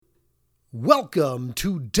Welcome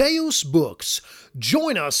to Deus Books.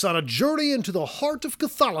 Join us on a journey into the heart of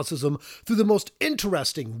Catholicism through the most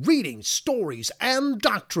interesting readings, stories, and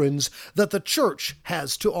doctrines that the Church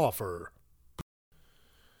has to offer.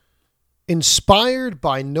 Inspired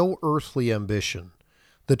by no earthly ambition,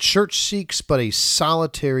 the Church seeks but a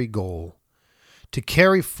solitary goal: to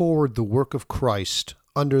carry forward the work of Christ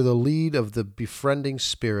under the lead of the befriending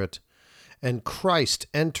Spirit. And Christ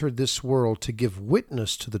entered this world to give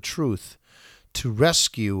witness to the truth, to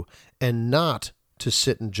rescue and not to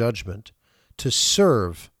sit in judgment, to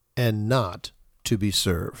serve and not to be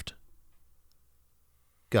served.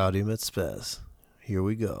 Gaudium et Spes. Here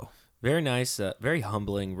we go. Very nice, very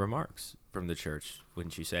humbling remarks from the Church,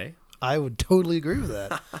 wouldn't you say? I would totally agree with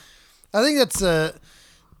that. I think that's,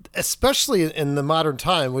 especially in the modern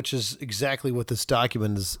time, which is exactly what this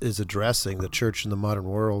document is addressing, the Church in the modern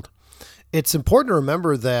world. It's important to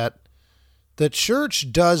remember that the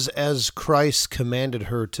Church does as Christ commanded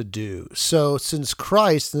her to do. So since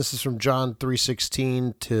Christ, and this is from John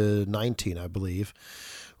 3:16 to 19, I believe,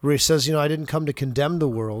 where he says, I didn't come to condemn the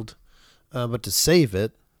world, but to save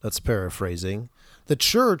it. That's paraphrasing. The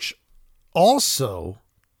Church also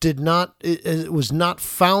it was not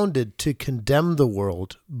founded to condemn the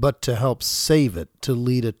world, but to help save it, to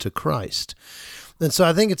lead it to Christ. And so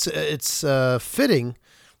I think it's fitting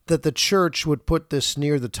that the Church would put this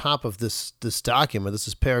near the top of this document. This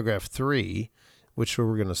is paragraph 3, which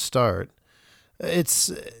we're going to start. It's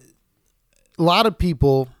a lot of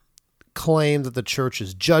people claim that the Church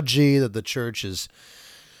is judgy, that the Church is,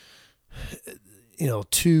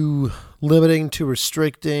 too limiting, too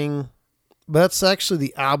restricting. But that's actually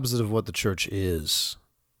the opposite of what the Church is.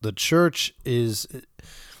 The Church it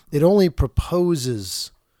only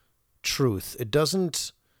proposes truth. It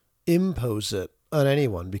doesn't impose it on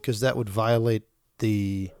anyone, because that would violate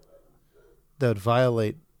free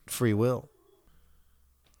will.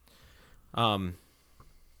 We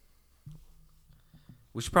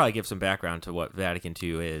should probably give some background to what Vatican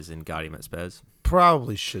II is in Gaudium et Spes.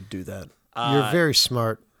 Probably should do that. You're very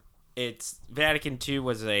smart. Vatican II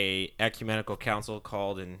was a ecumenical council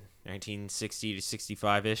called in 1960 to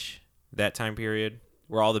 65-ish, that time period,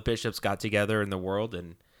 where all the bishops got together in the world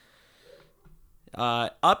and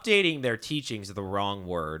updating their teachings is the wrong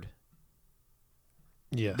word.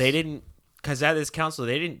 Yes. They didn't, because at this council,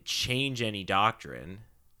 they didn't change any doctrine,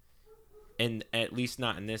 and at least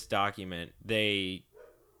not in this document. They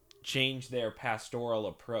changed their pastoral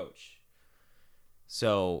approach.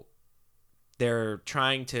 So they're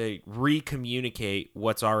trying to re-communicate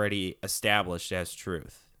what's already established as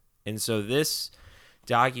truth. And so this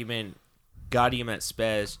document, Gaudium et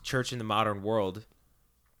Spes, Church in the Modern World,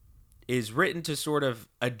 is written to sort of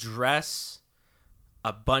address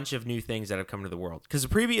a bunch of new things that have come to the world. Because the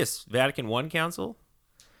previous Vatican I Council,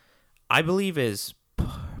 I believe, is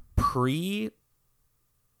pre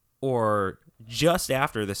or just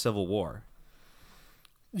after the Civil War.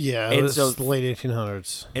 Yeah, it was the late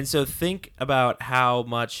 1800s. And so think about how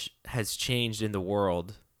much has changed in the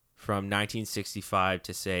world from 1965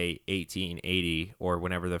 to, say, 1880, or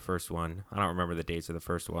whenever the first one. I don't remember the dates of the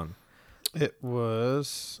first one. It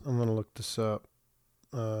was, I'm going to look this up.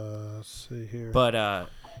 Let's see here. But,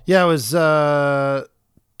 it was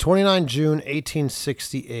 29 June,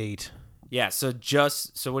 1868. Yeah, so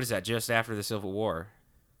what is that? Just after the Civil War.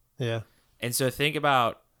 Yeah. And so think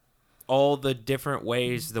about all the different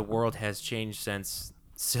ways the world has changed since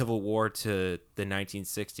Civil War to the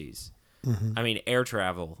 1960s. Mm-hmm. I mean, air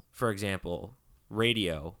travel, for example,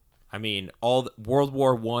 radio. I mean, all World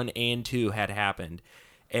War I and II had happened.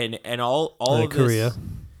 And all of Korea. this,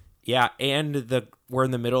 yeah, and we're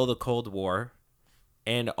in the middle of the Cold War,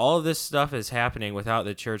 and all of this stuff is happening without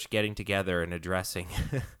the Church getting together and addressing.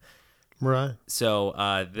 Right. So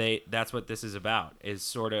that's what this is about, is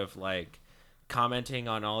sort of like commenting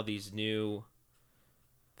on all these new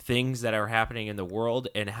things that are happening in the world,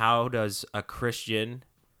 and how does a Christian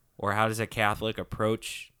or how does a Catholic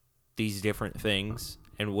approach these different things,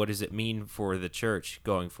 and what does it mean for the Church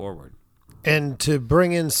going forward? And to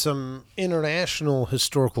bring in some international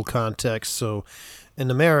historical context, so in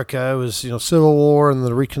America, it was Civil War and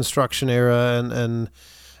the Reconstruction era,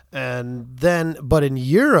 and then, but in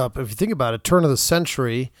Europe, if you think about it, turn of the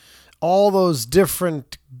century, all those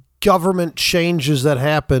different government changes that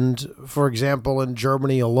happened. For example, in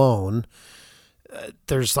Germany alone,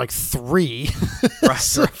 there's like 3 from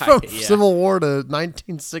Civil War to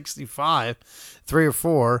 1965, 3 or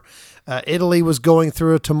 4. Italy was going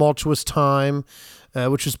through a tumultuous time,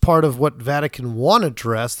 which is part of what Vatican I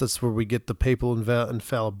addressed. That's where we get the papal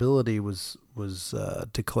infallibility was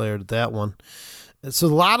declared, that one. So a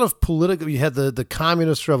lot of political. You had the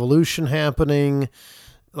communist revolution happening,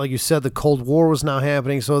 like you said, the Cold War was now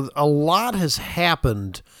happening. So a lot has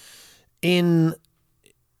happened in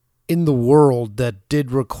the world that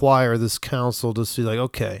did require this council to see, like,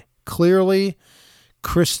 okay, clearly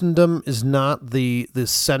Christendom is not the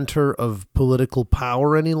center of political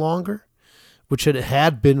power any longer, which it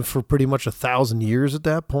had been for pretty much 1,000 years at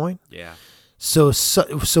that point. Yeah. So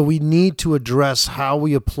we need to address how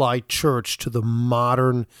we apply church to the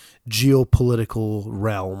modern geopolitical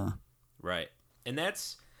realm. Right. And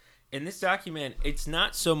that's, in this document, it's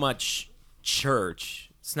not so much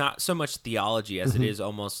church, it's not so much theology as it is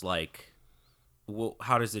almost like, well,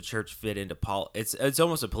 how does the church fit into it's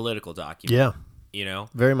almost a political document. Yeah. You know?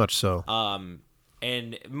 Very much so.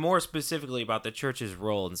 And more specifically about the church's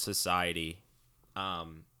role in society.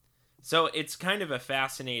 So it's kind of a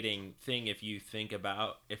fascinating thing if you think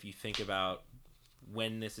about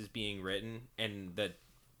when this is being written and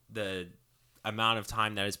the amount of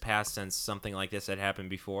time that has passed since something like this had happened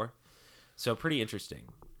before. So pretty interesting.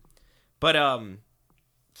 But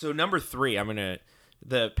so number 3,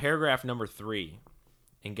 the paragraph number 3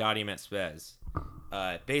 in Gaudium et Spes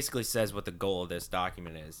basically says what the goal of this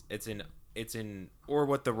document is. It's in or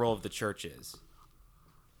what the role of the church is.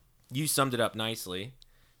 You summed it up nicely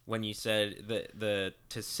when you said the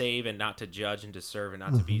to save and not to judge and to serve and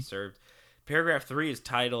not to be served. Paragraph 3 is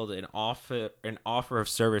titled an offer of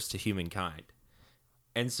service to humankind.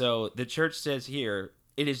 And so the church says here,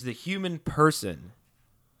 it is the human person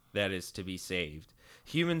that is to be saved.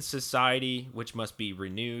 Human society, which must be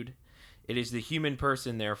renewed. It is the human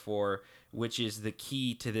person, therefore, which is the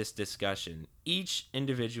key to this discussion. Each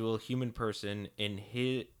individual human person in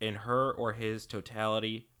her or his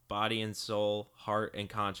totality, body and soul, heart and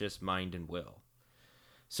conscience, mind and will.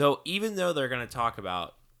 So even though they're going to talk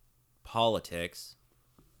about politics,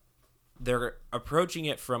 they're approaching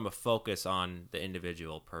it from a focus on the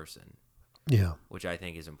individual person. Yeah. Which I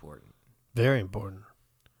think is important. Very important.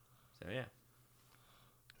 So, yeah.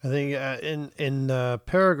 I think in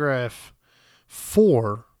paragraph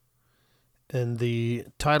 4, and the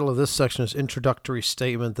title of this section is Introductory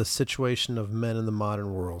Statement, The Situation of Men in the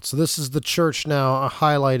Modern World. So this is the church now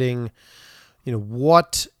highlighting, where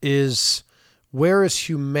is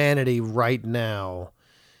humanity right now,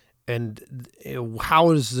 and how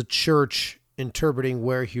is the church interpreting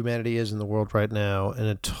where humanity is in the world right now. And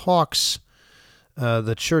it talks,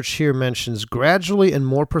 the church here mentions, gradually and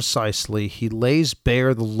more precisely, he lays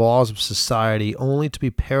bare the laws of society only to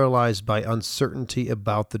be paralyzed by uncertainty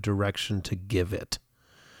about the direction to give it.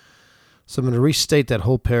 So I'm going to restate that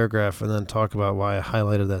whole paragraph and then talk about why I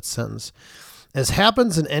highlighted that sentence. As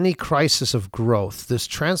happens in any crisis of growth, this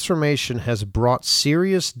transformation has brought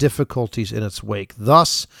serious difficulties in its wake.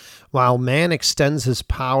 Thus, while man extends his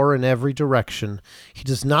power in every direction, he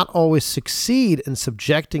does not always succeed in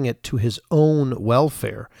subjecting it to his own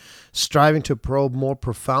welfare, striving to probe more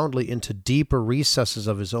profoundly into deeper recesses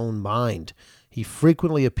of his own mind. He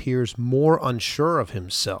frequently appears more unsure of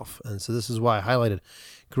himself. And so this is why I highlighted,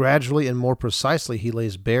 gradually and more precisely, he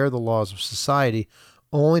lays bare the laws of society,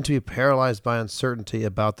 only to be paralyzed by uncertainty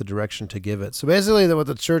about the direction to give it. So basically what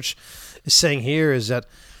the church is saying here is that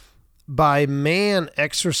by man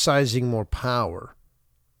exercising more power,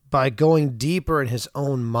 by going deeper in his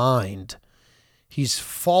own mind, he's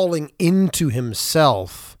falling into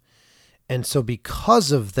himself. And so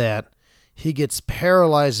because of that, he gets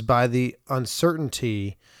paralyzed by the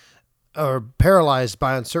uncertainty, or paralyzed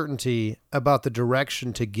by uncertainty about the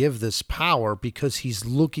direction to give this power, because he's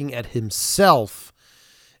looking at himself,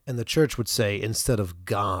 and the church would say, instead of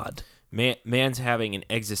God. Man's having an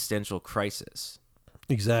existential crisis.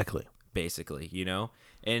 Exactly. Basically,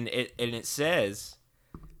 and it says,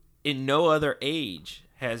 in no other age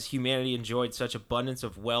has humanity enjoyed such abundance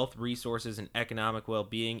of wealth, resources, and economic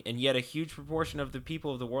well-being, and yet a huge proportion of the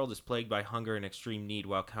people of the world is plagued by hunger and extreme need,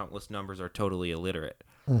 while countless numbers are totally illiterate.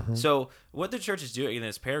 Mm-hmm. So what the church is doing in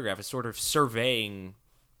this paragraph is sort of surveying,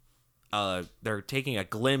 they're taking a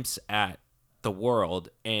glimpse at the world,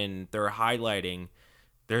 and they're highlighting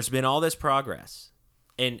there's been all this progress,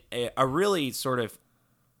 and a really sort of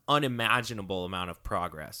unimaginable amount of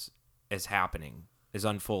progress is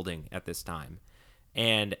unfolding at this time.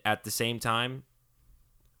 And at the same time,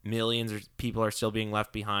 millions of people are still being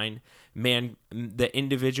left behind. Man, the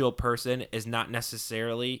individual person is not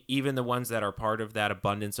necessarily, even the ones that are part of that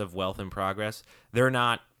abundance of wealth and progress, they're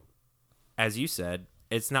not, as you said,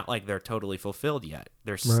 it's not like they're totally fulfilled yet.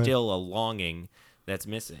 There's still a longing that's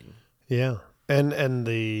missing. Yeah. And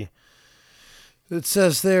the It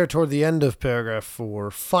says there toward the end of paragraph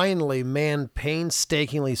 4, finally, man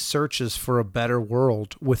painstakingly searches for a better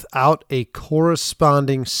world without a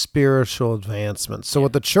corresponding spiritual advancement. So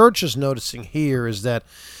what the church is noticing here is that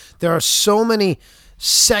there are so many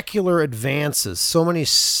secular advances, so many,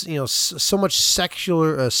 so much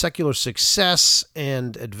secular success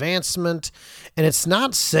and advancement, and it's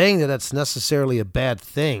not saying that that's necessarily a bad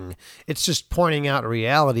thing. It's just pointing out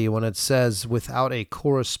reality when it says without a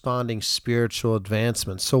corresponding spiritual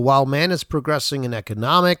advancement. So while man is progressing in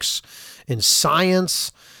economics, in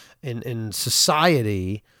science, in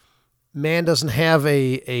society, man doesn't have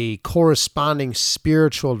a corresponding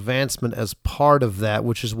spiritual advancement as part of that,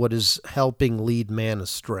 which is what is helping lead man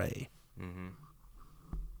astray. Mm-hmm.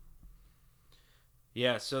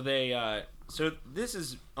 Yeah, so so this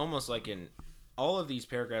is almost like in all of these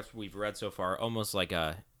paragraphs we've read so far, almost like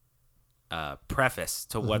a preface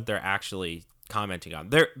to what they're actually commenting on.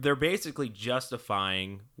 They're basically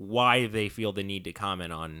justifying why they feel the need to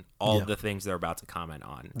comment on all of the things they're about to comment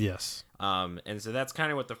on. Yes. And so that's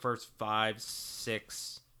kind of what the first 5,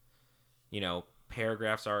 6,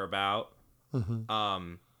 paragraphs are about.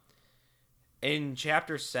 Mm-hmm. In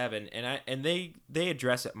chapter 7, and they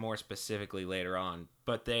address it more specifically later on,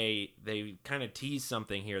 but they kind of tease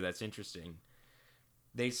something here that's interesting.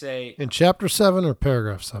 They say in chapter 7 or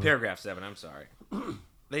paragraph 7? Paragraph 7, I'm sorry.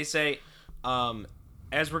 They say,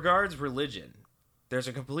 as regards religion, there's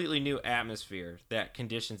a completely new atmosphere that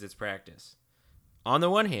conditions its practice. On the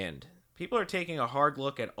one hand, people are taking a hard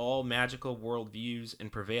look at all magical worldviews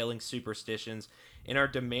and prevailing superstitions and are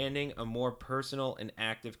demanding a more personal and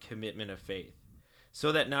active commitment of faith,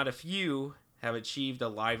 so that not a few have achieved a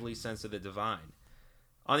lively sense of the divine.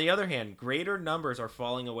 On the other hand, greater numbers are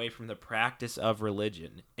falling away from the practice of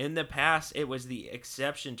religion. In the past, it was the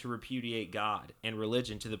exception to repudiate God and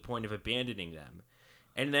religion to the point of abandoning them,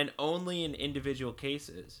 and then only in individual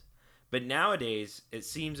cases. But nowadays, it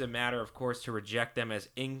seems a matter of course to reject them as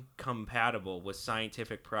incompatible with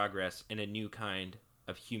scientific progress and a new kind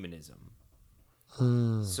of humanism.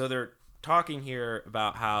 So they're talking here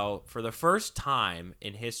about how, for the first time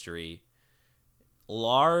in history,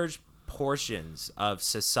 large portions of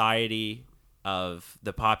society, of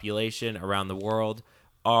the population around the world,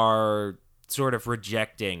 are sort of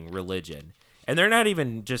rejecting religion. And they're not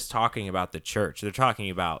even just talking about the church. They're talking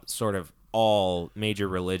about sort of all major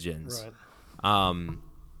religions. Right.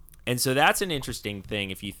 And so that's an interesting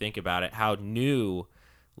thing if you think about it, how new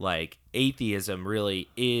atheism really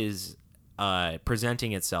is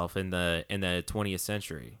presenting itself in the 20th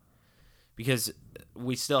century. Because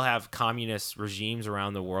we still have communist regimes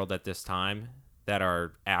around the world at this time that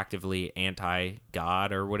are actively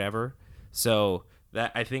anti-God or whatever. So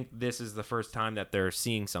that I think this is the first time that they're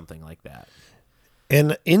seeing something like that.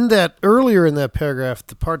 And in that, earlier in that paragraph,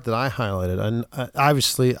 the part that I highlighted, and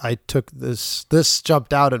obviously I took this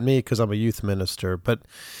jumped out at me because I'm a youth minister, but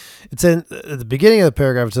it's at the beginning of the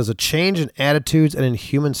paragraph, it says, a change in attitudes and in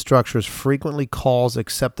human structures frequently calls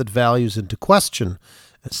accepted values into question,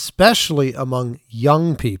 especially among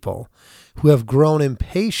young people who have grown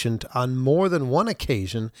impatient on more than one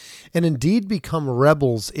occasion and indeed become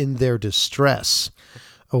rebels in their distress.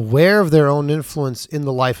 Aware of their own influence in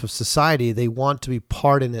the life of society, they want to be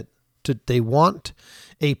part in it. They want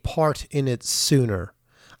a part in it sooner.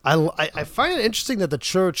 I find it interesting that the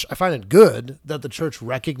church, I find it good that the church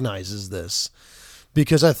recognizes this,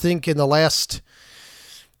 because I think in the last,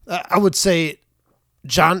 I would say,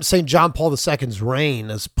 St. John Paul II's reign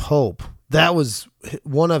as Pope, that was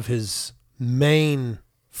one of his main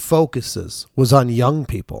focuses, was on young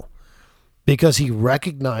people, because he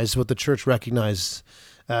recognized what the church recognized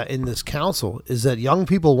in this council, is that young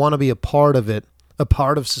people want to be a part of it, a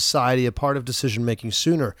part of society, a part of decision-making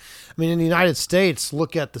sooner. I mean, in the United States,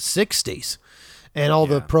 look at the 60s and all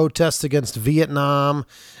the protests against Vietnam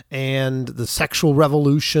and the sexual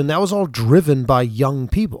revolution. That was all driven by young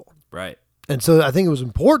people. Right. And so I think it was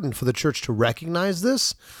important for the church to recognize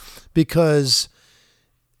this, because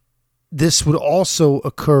this would also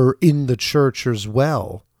occur in the church as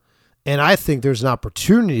well. And I think there's an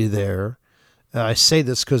opportunity there. I say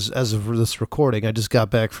this because as of this recording, I just got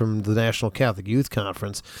back from the National Catholic Youth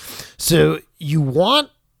Conference. So you want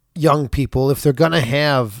young people, if they're going to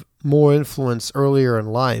have more influence earlier in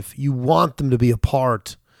life, you want them to be a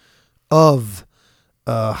part of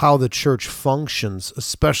how the church functions,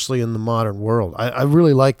 especially in the modern world. I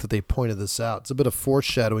really like that they pointed this out. It's a bit of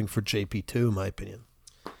foreshadowing for JP2, in my opinion.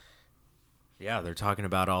 Yeah, they're talking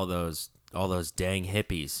about all those dang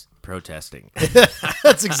hippies protesting.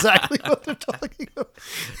 That's exactly what they're talking about.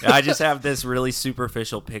 I just have this really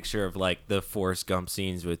superficial picture of the Forrest Gump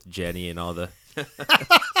scenes with Jenny and all the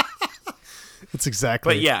It's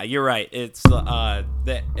exactly. But yeah, you're right. It's that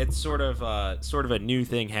it's sort of a new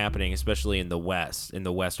thing happening, especially in the West, in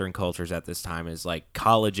the Western cultures at this time. Is like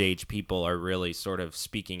college age people are really sort of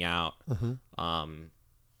speaking out,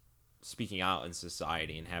 speaking out in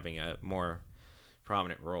society and having a more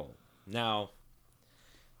prominent role. Now,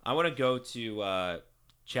 I want to go to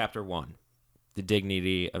chapter 1, the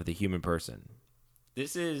dignity of the human person.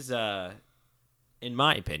 This is, in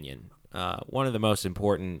my opinion, one of the most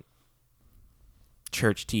important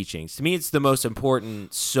church teachings. To me, it's the most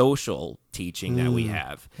important social teaching that we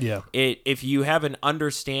have. Yeah. If you have an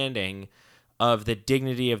understanding of the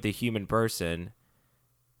dignity of the human person,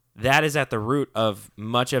 that is at the root of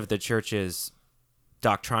much of the church's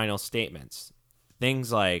doctrinal statements.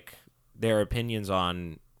 Things like their opinions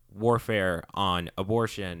on warfare, on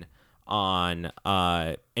abortion, on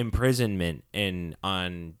imprisonment, and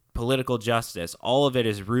on political justice. All of it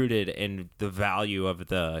is rooted in the value of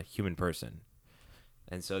the human person.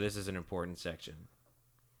 And so this is an important section.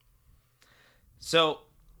 So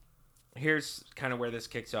here's kind of where this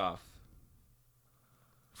kicks off.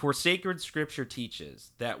 For sacred scripture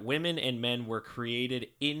teaches that women and men were created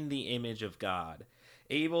in the image of God,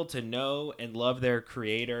 able to know and love their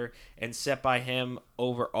Creator, and set by Him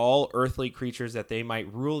over all earthly creatures, that they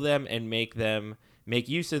might rule them and make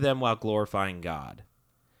use of them while glorifying God.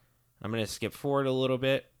 I'm going to skip forward a little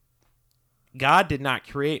bit. God did not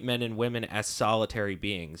create men and women as solitary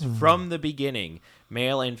beings. From the beginning,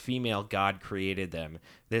 male and female, God created them.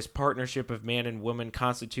 This partnership of man and woman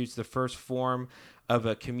constitutes the first form of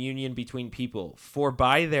a communion between people. For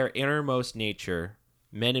by their innermost nature,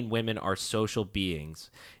 men and women are social beings,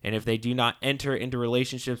 and if they do not enter into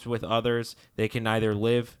relationships with others, they can neither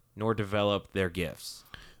live nor develop their gifts.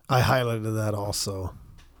 I highlighted that also.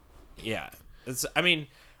 Yeah,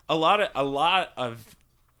 a lot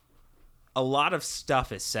of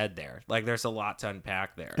stuff is said there. Like, there's a lot to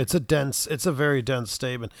unpack there. It's a very dense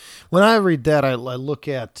statement. When I read that, I look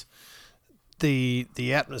at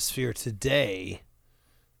the atmosphere today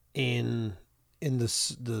in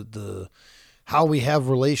the how we have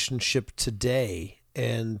relationship today.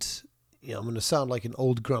 And I'm going to sound like an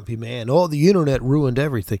old grumpy man. Oh, the internet ruined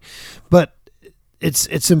everything. But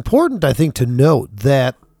it's important, I think, to note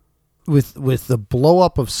that with the blow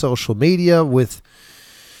up of social media, with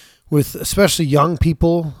especially young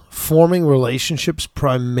people forming relationships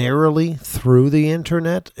primarily through the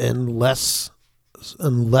internet and less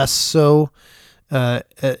so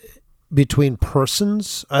between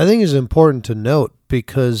persons, I think is important to note,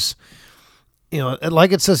 because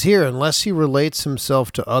like it says here, unless he relates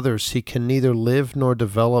himself to others, he can neither live nor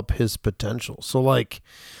develop his potential. So, like,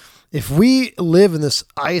 if we live in this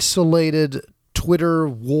isolated Twitter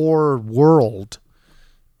war world,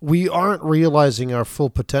 we aren't realizing our full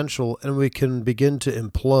potential, and we can begin to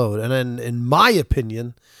implode. And then, in my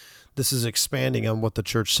opinion, this is expanding on what the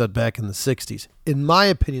church said back in the 60s. In my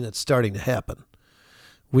opinion, it's starting to happen.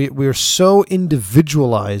 We're so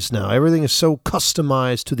individualized now. Everything is so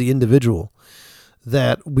customized to the individual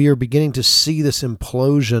that we are beginning to see this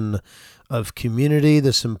implosion of community,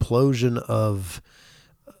 this implosion of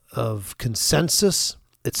consensus.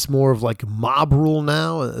 It's more of like mob rule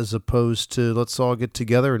now, as opposed to let's all get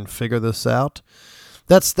together and figure this out.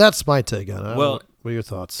 That's my take on it. Well, what are your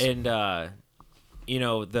thoughts? And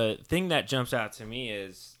the thing that jumps out to me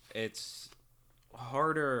is it's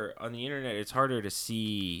harder on the internet. It's harder to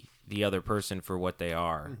see the other person for what they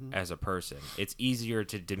are as a person. It's easier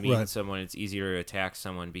to demean someone. It's easier to attack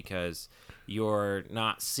someone because you're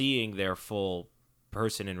not seeing their full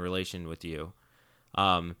person in relation with you.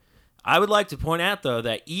 I would like to point out, though,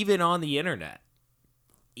 that even on the internet,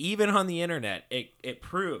 it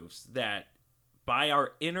proves that by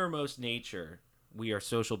our innermost nature, we are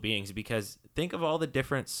social beings, because think of all the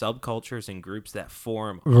different subcultures and groups that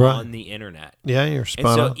form on the internet. Yeah, you're spot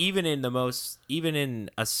on. And so even in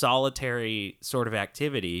a solitary sort of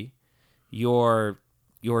activity, you're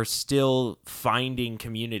still finding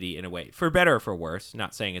community in a way, for better or for worse.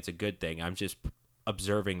 Not saying it's a good thing. I'm just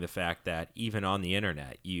observing the fact that even on the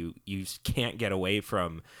internet, you can't get away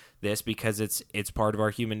from this, because it's part of our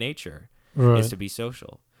human nature is to be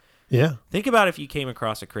social. Yeah. Think about if you came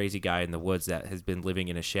across a crazy guy in the woods that has been living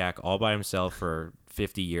in a shack all by himself for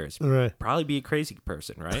 50 years. Right. Probably be a crazy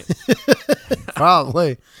person, right?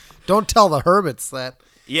 Probably. Don't tell the hermits that.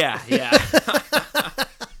 Yeah.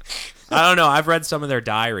 I don't know. I've read some of their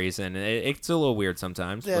diaries, and it's a little weird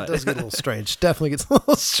sometimes. Yeah, it does get a little strange. Definitely gets a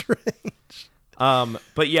little strange.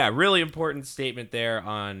 But yeah, really important statement there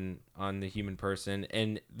on the human person,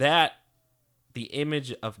 and that the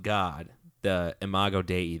image of God, the imago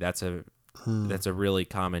Dei, that's a really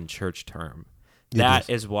common church term. That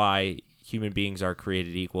is why human beings are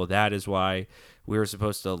created equal. That is why we are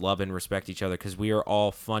supposed to love and respect each other, because we are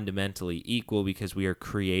all fundamentally equal because we are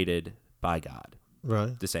created by God.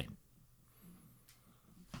 Right. The same.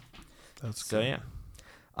 That's So, good.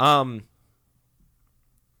 yeah.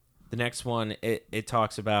 The next one, it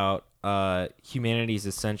talks about humanity's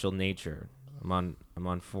essential nature. I'm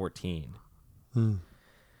on 14.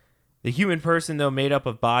 The human person, though made up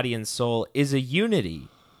of body and soul, is a unity.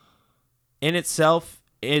 In itself,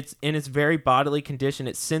 it's in its very bodily condition,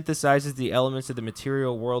 it synthesizes the elements of the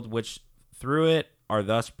material world, which through it are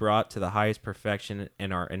thus brought to the highest perfection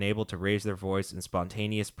and are enabled to raise their voice in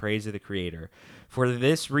spontaneous praise of the Creator. For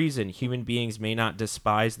this reason, human beings may not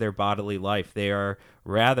despise their bodily life. They are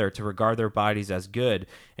rather to regard their bodies as good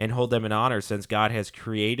and hold them in honor, since God has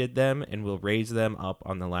created them and will raise them up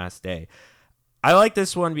on the last day. I like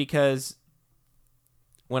this one because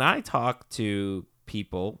when I talk to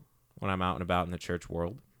people, when I'm out and about in the church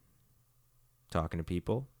world, talking to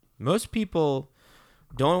people, most people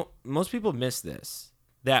miss this,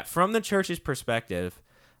 that from the church's perspective,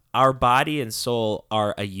 our body and soul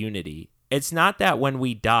are a unity. It's not that when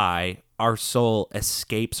we die, our soul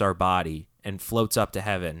escapes our body and floats up to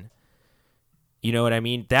heaven. You know what I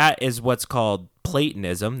mean? That is what's called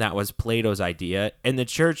Platonism. That was Plato's idea. And the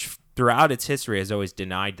church throughout its history has always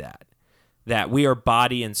denied that we are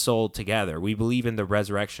body and soul together. We believe in the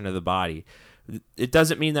resurrection of the body. It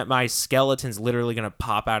doesn't mean that my skeleton's literally going to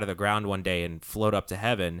pop out of the ground one day and float up to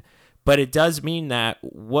heaven, but it does mean that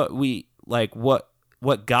what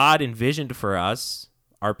God envisioned for us,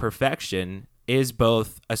 our perfection, is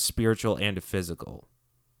both a spiritual and a physical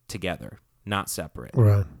together, not separate.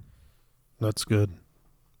 Right. That's good.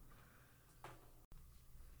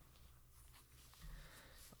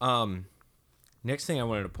 Next thing I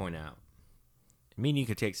wanted to point out, I mean, you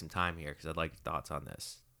could take some time here because I'd like your thoughts on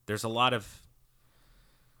this. There's a lot of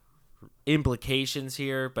implications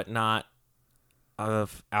here, but not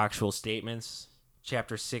of actual statements.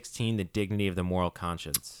 Chapter 16, the dignity of the moral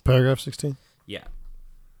conscience. Paragraph 16? Yeah.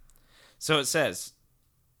 So it says,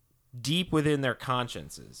 deep within their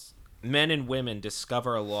consciences, men and women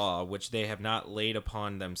discover a law which they have not laid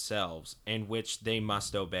upon themselves and which they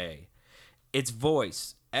must obey. Its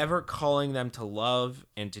voice, ever calling them to love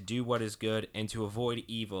and to do what is good and to avoid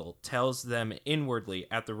evil, tells them inwardly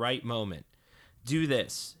at the right moment, do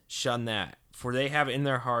this, shun that, for they have in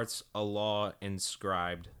their hearts a law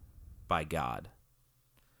inscribed by God.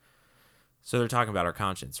 So they're talking about our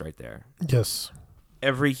conscience right there. Yes.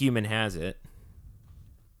 Every human has it.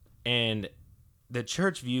 And the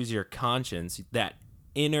church views your conscience, that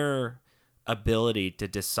inner ability to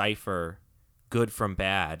decipher good from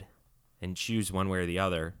bad and choose one way or the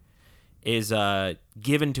other, is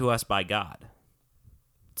given to us by God.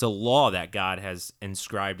 It's a law that God has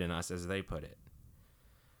inscribed in us, as they put it.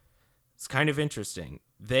 It's kind of interesting.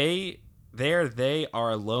 They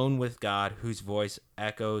are alone with God, whose voice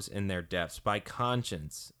echoes in their depths. By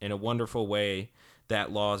conscience, in a wonderful way,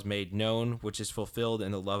 that law is made known, which is fulfilled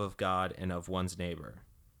in the love of God and of one's neighbor.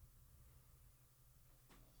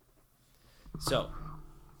 So,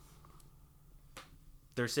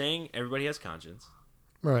 they're saying everybody has conscience.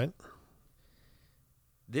 Right.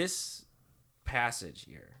 This passage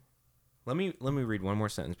here, let me read one more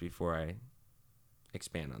sentence before I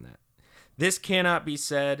expand on that. This cannot be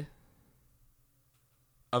said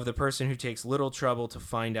of the person who takes little trouble to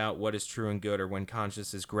find out what is true and good, or when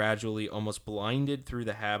conscience is gradually almost blinded through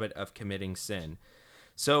the habit of committing sin.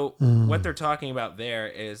 So what they're talking about there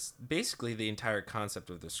is basically the entire concept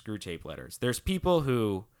of the screw tape letters. There's people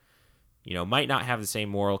who, might not have the same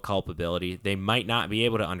moral culpability. They might not be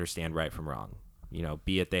able to understand right from wrong.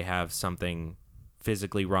 Be it they have something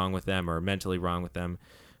physically wrong with them or mentally wrong with them.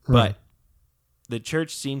 But the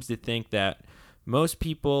church seems to think that most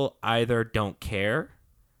people either don't care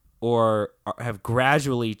or have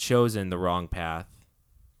gradually chosen the wrong path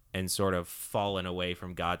and sort of fallen away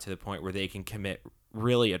from God to the point where they can commit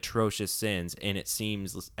really atrocious sins, and it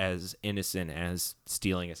seems as innocent as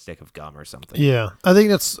stealing a stick of gum or something. Yeah, I think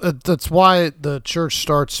that's why the church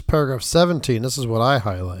starts paragraph 17. This is what I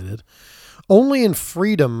highlighted. Only in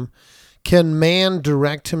freedom can man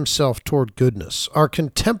direct himself toward goodness. Our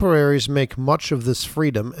contemporaries make much of this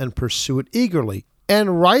freedom and pursue it eagerly,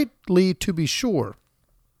 and rightly, to be sure.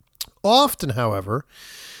 Often, however,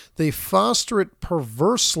 they foster it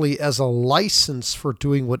perversely as a license for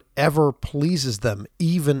doing whatever pleases them,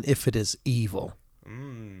 even if it is evil.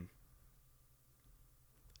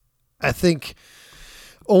 I think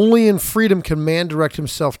only in freedom can man direct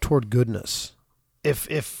himself toward goodness.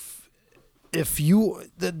 If you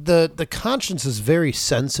the conscience is very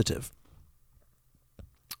sensitive.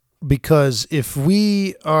 because if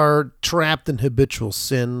we are trapped in habitual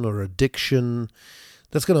sin or addiction,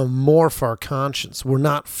 that's going to morph our conscience. We're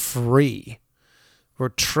not free. We're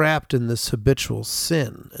trapped in this habitual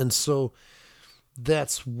sin. And so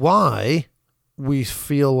that's why we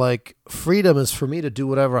feel like freedom is for me to do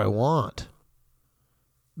whatever I want.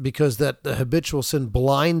 Because that the habitual sin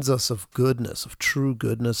blinds us of goodness, of true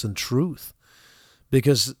goodness and truth.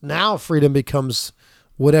 Because now freedom becomes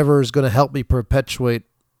whatever is going to help me perpetuate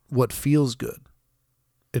what feels good.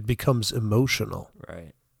 It becomes emotional.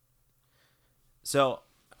 Right. So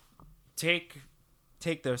take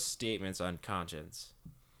those statements on conscience.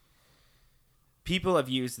 People have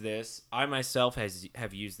used this. I myself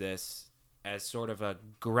have used this as sort of a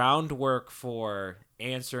groundwork for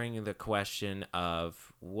answering the question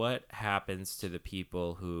of what happens to the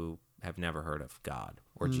people who have never heard of God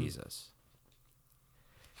or Jesus.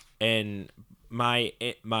 And my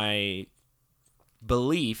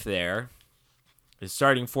belief there is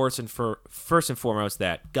starting first and foremost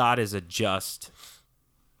that God is a just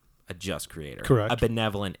creator. Correct. A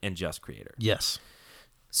benevolent and just creator. Yes.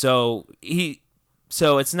 So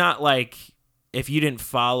it's not like if you didn't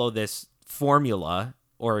follow this formula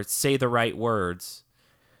or say the right words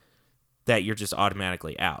that you're just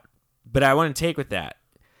automatically out. But I want to take with that.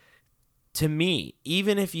 To me,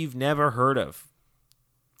 even if you've never heard of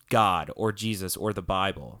God or Jesus or the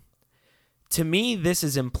Bible, to me this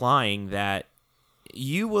is implying that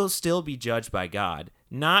you will still be judged by God,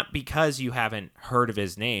 not because you haven't heard of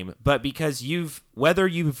his name, but because whether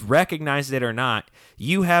you've recognized it or not,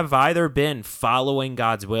 you have either been following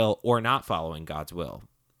God's will or not following God's will.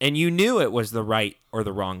 And you knew it was the right or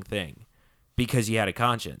the wrong thing because you had a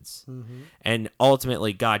conscience. Mm-hmm. And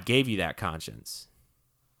ultimately, God gave you that conscience.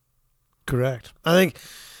 Correct. I think,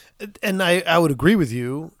 and I would agree with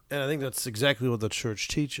you, and I think that's exactly what the church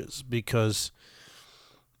teaches, because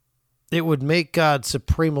it would make God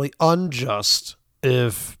supremely unjust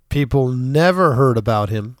if people never heard about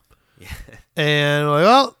him. Yeah. And like,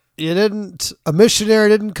 well, a missionary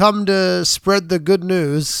didn't come to spread the good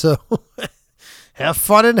news, so have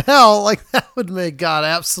fun in hell. Like, that would make God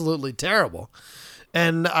absolutely terrible.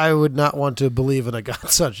 And I would not want to believe in a God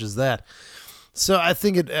such as that. So I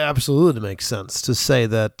think it absolutely makes sense to say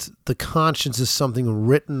that the conscience is something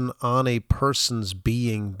written on a person's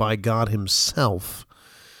being by God himself.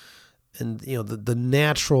 And, the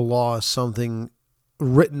natural law is something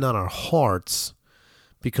written on our hearts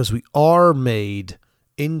because we are made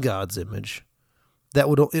in God's image.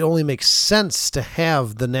 It only makes sense to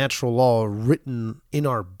have the natural law written in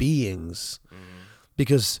our beings,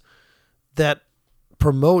 because that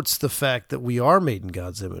promotes the fact that we are made in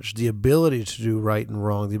God's image, the ability to do right and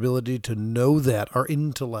wrong, the ability to know that, our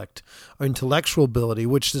intellect, our intellectual ability,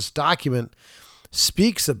 which this document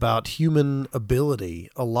speaks about human ability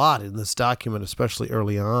a lot in this document, especially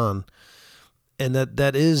early on. And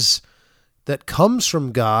that comes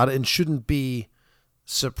from God and shouldn't be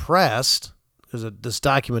suppressed, because this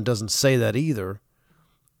document doesn't say that either.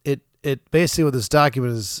 It basically, what this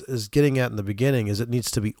document is getting at in the beginning is it needs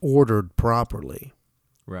to be ordered properly.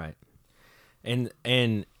 Right. And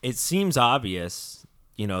it seems obvious,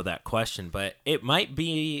 that question, but it might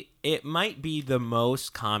be the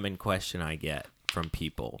most common question I get from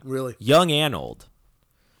people. Really? Young and old.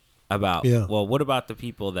 About, well, what about the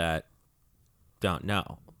people that don't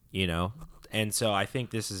know, And so I think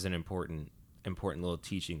this is an important little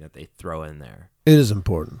teaching that they throw in there. It is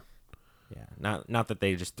important. Yeah, not that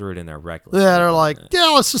they just threw it in there recklessly. Yeah, they're like,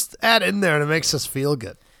 let's just add in there and it makes us feel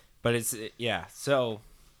good. But it's, so,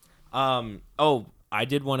 I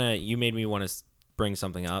did want to, you made me want to bring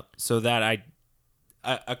something up so that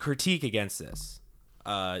a critique against this,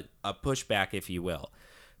 a pushback, if you will.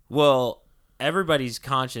 Well, everybody's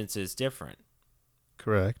conscience is different.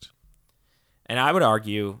 Correct. And I would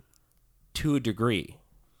argue to a degree.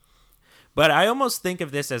 But I almost think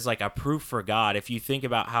of this as like a proof for God if you think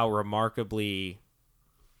about how remarkably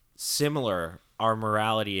similar our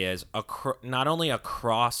morality is, not only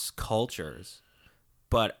across cultures,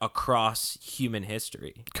 but across human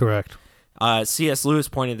history. Correct. C.S. Lewis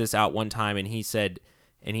pointed this out one time, and he said,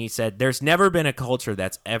 there's never been a culture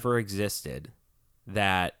that's ever existed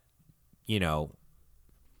that,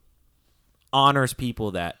 honors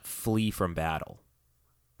people that flee from battle.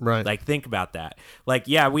 Right. Like, think about that. Like,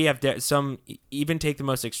 we have even take the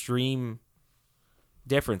most extreme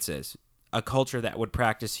differences. A culture that would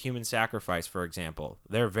practice human sacrifice, for example.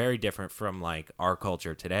 They're very different from, like, our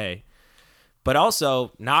culture today. But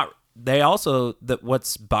also,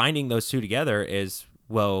 what's binding those two together is,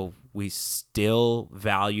 well, we still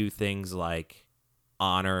value things like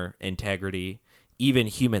honor, integrity, even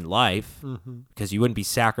human life, because you wouldn't be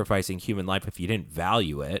sacrificing human life if you didn't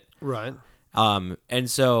value it. Right. And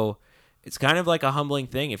so it's kind of like a humbling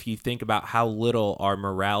thing if you think about how little our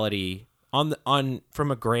morality on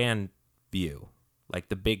from a grand view, like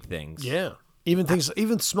the big things. Yeah.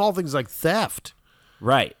 Even small things like theft.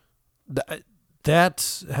 Right.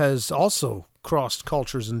 That has also crossed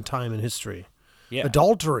cultures and time and history. Yeah.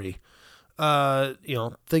 Adultery,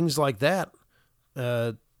 things like that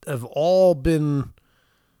have all been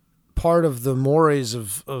part of the mores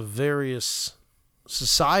of various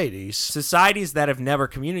societies that have never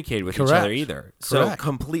communicated with each Correct. other either. So Correct.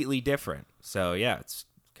 completely different. So yeah, it's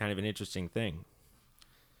kind of an interesting thing.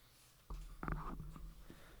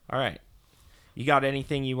 All right. You got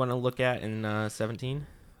anything you want to look at in 17?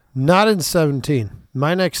 Not in 17.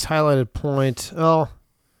 My next highlighted point,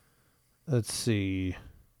 let's see.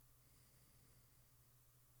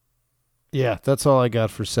 Yeah, that's all I got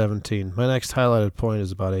for 17. My next highlighted point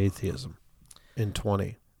is about atheism in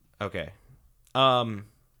 20. Okay. One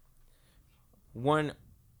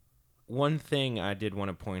thing I did want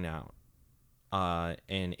to point out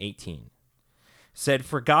in 18 said,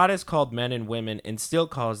 "For God has called men and women and still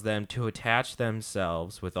calls them to attach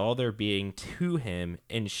themselves with all their being to him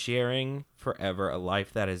in sharing forever a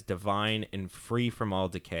life that is divine and free from all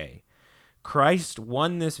decay. Christ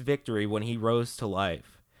won this victory when he rose to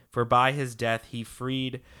life, for by his death he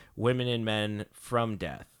freed women and men from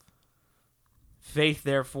death. Faith,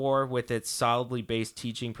 therefore, with its solidly based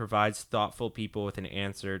teaching, provides thoughtful people with an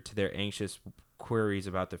answer to their anxious queries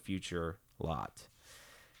about the future lot."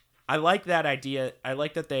 I like that idea. I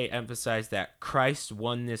like that they emphasize that Christ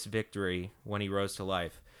won this victory when he rose to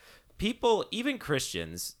life. People, even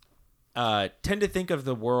Christians, tend to think of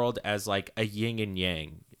the world as like a yin and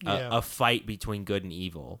yang, a fight between good and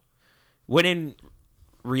evil. When in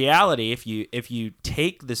reality, if you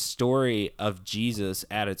take the story of Jesus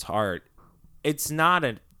at its heart, it's not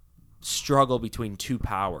a struggle between two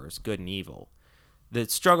powers, good and evil. The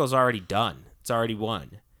struggle's already done. It's already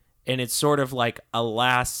won. And it's sort of like a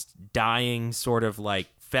last dying sort of like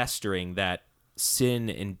festering that sin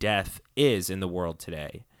and death is in the world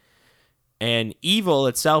today. And evil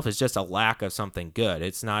itself is just a lack of something good.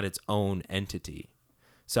 It's not its own entity.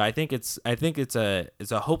 So I think it's a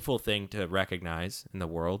hopeful thing to recognize in the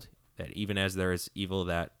world, that even as there is evil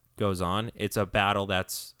that goes on, it's a battle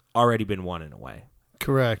that's already been won in a way.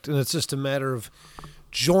 Correct. And it's just a matter of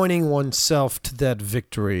joining oneself to that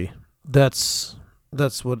victory. That's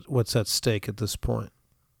what's at stake at this point.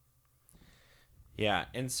 Yeah,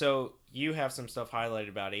 and so you have some stuff highlighted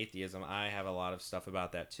about atheism. I have a lot of stuff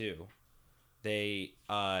about that too. They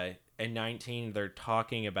in 19 they're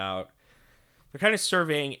talking about, they're kind of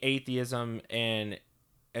surveying atheism and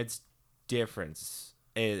its difference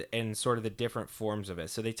and sort of the different forms of it.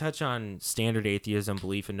 So they touch on standard atheism,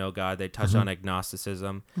 belief in no God. They touch on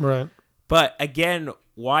agnosticism. Right. But again,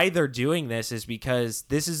 why they're doing this is because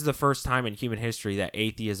this is the first time in human history that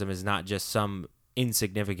atheism is not just some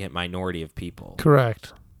insignificant minority of people.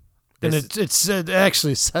 Correct. And it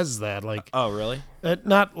actually says that, like, oh really?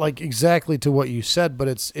 Not like exactly to what you said, but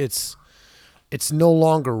it's no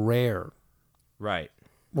longer rare. Right.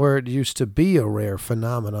 Where it used to be a rare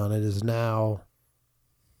phenomenon, it has now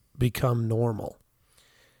become normal.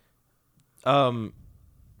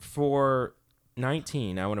 For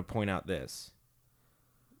 19, I want to point out this,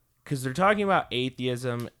 because they're talking about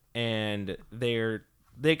atheism and they're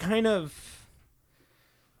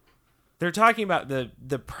talking about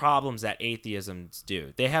the problems that atheisms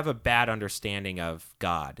do. They have a bad understanding of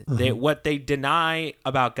God. What they deny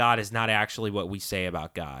about God is not actually what we say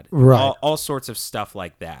about God. Right. All sorts of stuff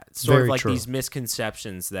like that. Sort Very of like true. these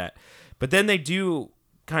misconceptions that, but then they do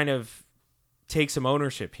kind of take some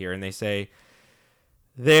ownership here and they say,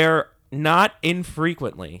 they're not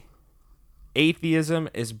infrequently, atheism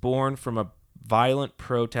is born from a violent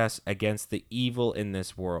protest against the evil in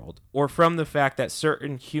this world, or from the fact that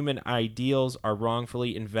certain human ideals are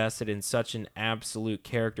wrongfully invested in such an absolute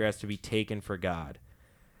character as to be taken for God.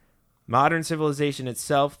 Modern civilization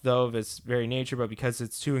itself, though of its very nature, but because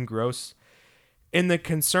it's too engrossed in the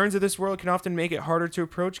concerns of this world, can often make it harder to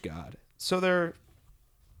approach God. So they're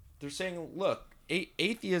saying, look,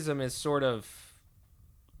 atheism is sort of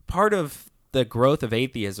part of the growth of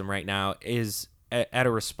atheism right now is at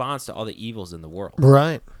a response to all the evils in the world.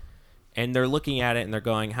 Right. And they're looking at it and they're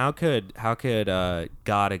going, how could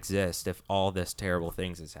God exist if all this terrible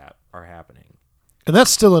things are happening? And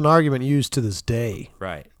that's still an argument used to this day.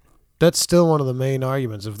 Right. That's still one of the main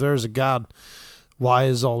arguments. If there's a God, why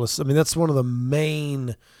is all this? I mean, that's one of the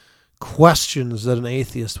main questions that an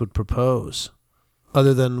atheist would propose.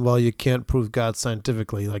 other than, well, you can't prove God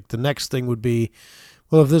scientifically. Like the next thing would be,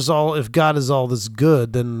 well, if God is all this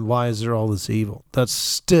good, then why is there all this evil? That's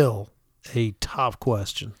still a top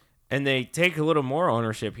question. And they take a little more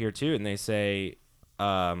ownership here too, and they say,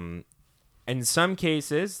 in some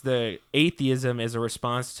cases, the atheism is a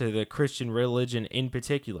response to the Christian religion in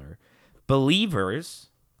particular. Believers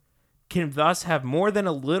can thus have more than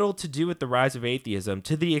a little to do with the rise of atheism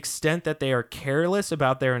to the extent that they are careless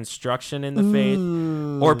about their instruction in the faith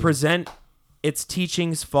or present its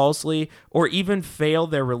teachings falsely or even fail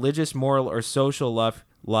their religious, moral, or social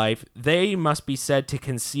life. They must be said to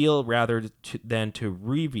conceal rather than to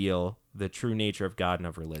reveal the true nature of God and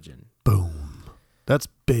of religion. Boom. That's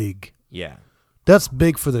big. Yeah. That's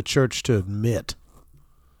big for the church to admit.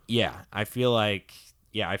 Yeah, I feel like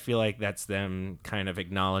that's them kind of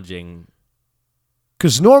acknowledging.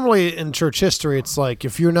 Because normally in church history, it's like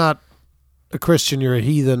if you're not a Christian, you're a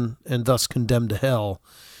heathen and thus condemned to hell.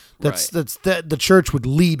 The church would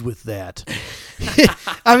lead with that.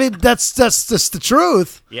 I mean, that's just the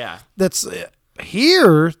truth. Yeah. That's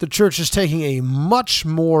here. The church is taking a much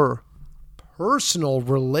more personal,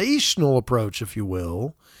 relational approach, if you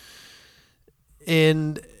will,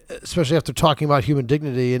 and especially after talking about human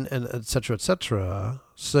dignity and et cetera,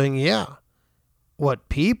 saying, yeah, what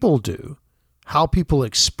people do, how people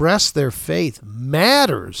express their faith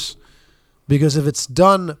matters, because if it's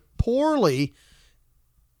done poorly,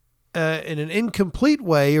 in an incomplete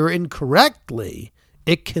way or incorrectly,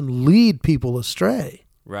 it can lead people astray.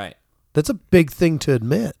 Right. That's a big thing to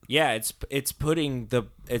admit. Yeah, it's putting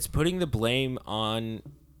the blame on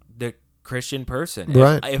the Christian person.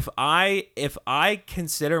 Right. If I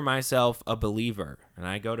consider myself a believer and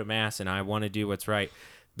I go to mass and I want to do what's right,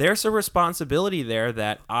 there's a responsibility there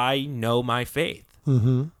that I know my faith.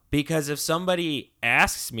 Mm-hmm. Because if somebody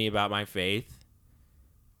asks me about my faith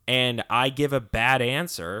and I give a bad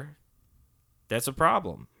answer, that's a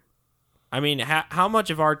problem. I mean, how much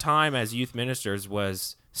of our time as youth ministers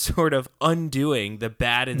was sort of undoing the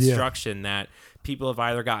bad instruction that people have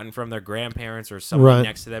either gotten from their grandparents or someone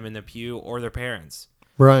next to them in the pew or their parents.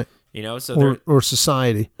 Right. You know, so or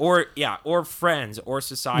society. Or friends or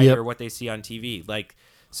society or what they see on TV. Like,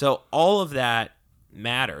 so all of that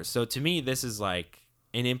matters. So to me, this is like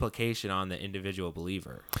an implication on the individual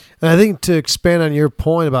believer. And I think to expand on your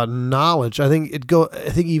point about knowledge, I think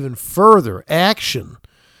even further, action.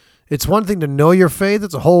 It's one thing to know your faith,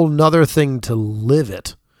 it's a whole nother thing to live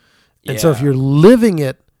it. And so if you're living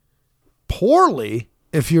it poorly,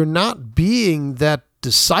 if you're not being that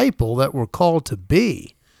disciple that we're called to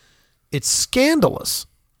be, it's scandalous.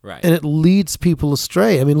 Right. And it leads people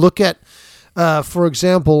astray. I mean, look at, for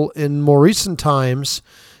example, in more recent times,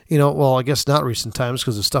 I guess not recent times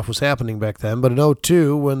because the stuff was happening back then, but in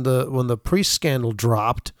 2002, when the priest scandal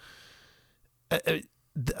dropped,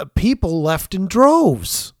 people left in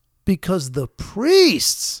droves because the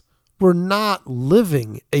priests were not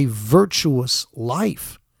living a virtuous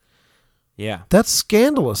life. Yeah. That's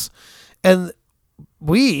scandalous. And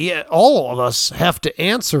all of us, have to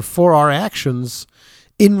answer for our actions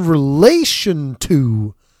in relation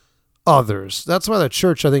to others. That's why the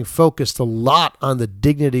church, I think, focused a lot on the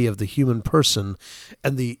dignity of the human person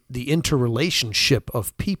and the interrelationship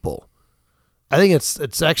of people. I think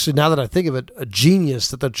it's actually, now that I think of it, a genius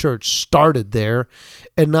that the church started there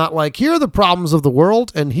and not like, here are the problems of the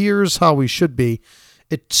world and here's how we should be.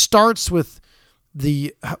 It starts with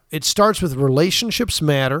relationships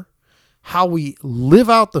matter. How we live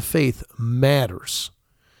out the faith matters.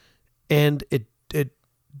 And it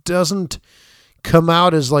doesn't come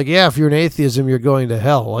out as like, yeah, if you're an atheism, you're going to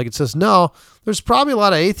hell. Like it says, no, there's probably a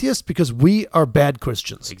lot of atheists because we are bad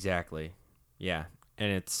Christians. Exactly. Yeah.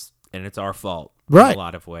 And it's our fault in a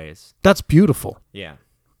lot of ways. That's beautiful. Yeah.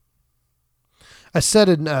 I said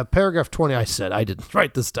in paragraph 20, I didn't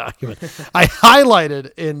write this document. I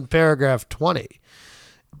highlighted in paragraph 20,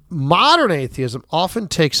 modern atheism often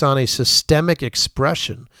takes on a systemic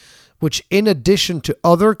expression, which in addition to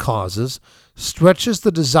other causes, stretches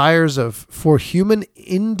the desires for human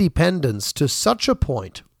independence to such a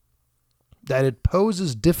point that it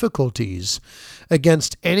poses difficulties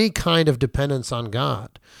against any kind of dependence on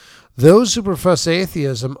God. Those who profess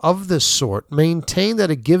atheism of this sort maintain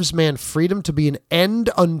that it gives man freedom to be an end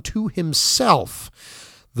unto himself,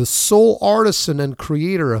 the sole artisan and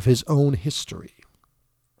creator of his own history.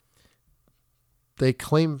 They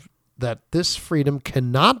claim that this freedom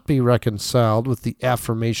cannot be reconciled with the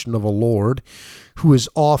affirmation of a Lord who is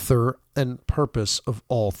author and purpose of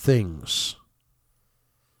all things.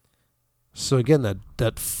 So again,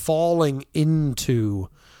 that falling into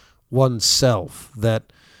oneself,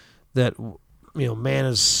 that man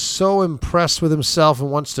is so impressed with himself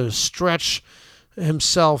and wants to stretch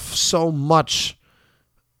himself so much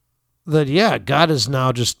that, God is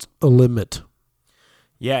now just a limit.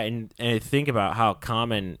 Yeah, and think about how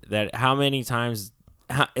common that, how many times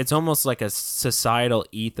it's almost like a societal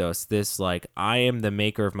ethos, this like I am the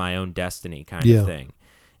maker of my own destiny kind of thing.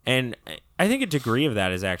 And I think a degree of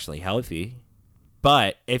that is actually healthy.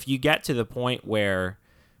 But if you get to the point where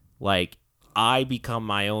like I become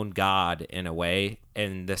my own God in a way,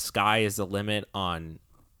 and the sky is the limit on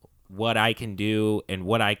what I can do and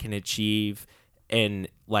what I can achieve, and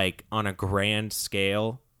like on a grand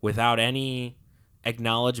scale without any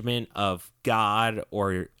acknowledgement of God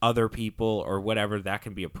or other people or whatever, that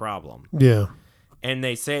can be a problem. Yeah. And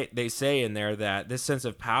they say in there that this sense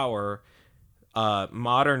of power,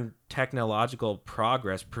 modern technological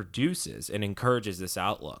progress produces and encourages this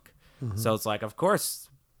outlook. Mm-hmm. So it's like, of course,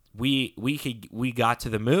 we got to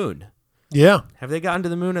the moon. Yeah. Have they gotten to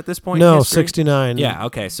the moon at this point? No, in history? 69. Yeah.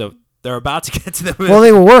 Okay. So they're about to get to the moon. Well,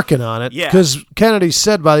 they were working on it. Yeah. Because Kennedy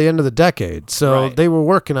said by the end of the decade. So Right. they were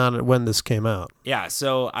working on it when this came out. Yeah.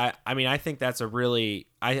 So I mean, I think that's a really,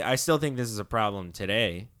 I still think this is a problem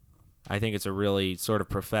today. I think it's a really sort of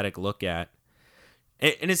prophetic look at,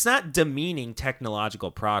 and it's not demeaning technological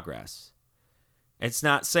progress. It's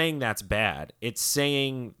not saying that's bad. It's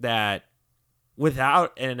saying that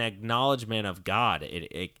without an acknowledgement of God,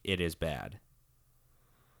 it is bad.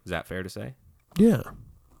 Is that fair to say? Yeah.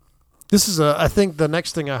 This is I think the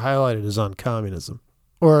next thing I highlighted is on communism,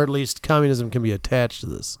 or at least communism can be attached to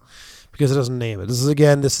this because it doesn't name it. This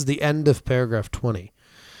is the end of paragraph 20.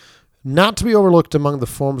 Not to be overlooked among the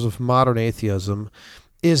forms of modern atheism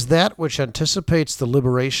is that which anticipates the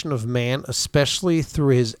liberation of man, especially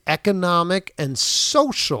through his economic and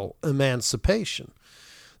social emancipation.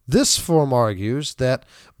 This form argues that,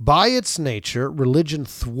 by its nature, religion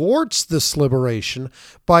thwarts this liberation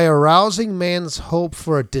by arousing man's hope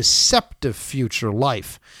for a deceptive future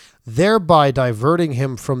life, thereby diverting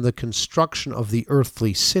him from the construction of the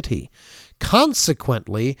earthly city.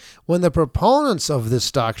 Consequently, when the proponents of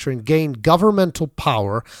this doctrine gain governmental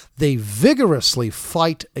power, they vigorously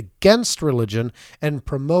fight against religion and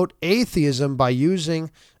promote atheism by using,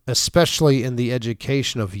 especially in the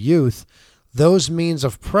education of youth, those means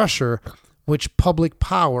of pressure which public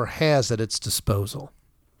power has at its disposal.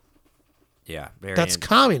 Yeah, that's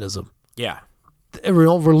communism. Yeah.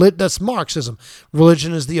 That's Marxism.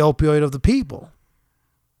 Religion is the opioid of the people.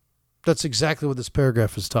 That's exactly what this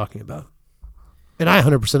paragraph is talking about. And I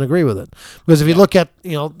 100% agree with it. Because if you look at,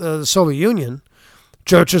 the Soviet Union,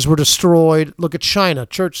 churches were destroyed. Look at China.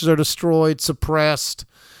 Churches are destroyed, suppressed,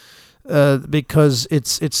 because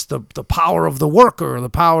it's the power of the worker,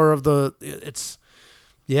 the power of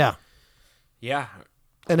yeah. Yeah.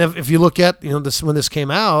 And if you look at, this when this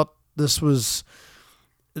came out, this was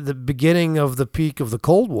the beginning of the peak of the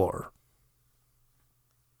Cold War.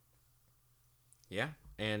 Yeah.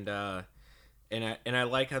 And I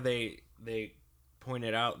like how they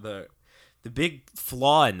pointed out the big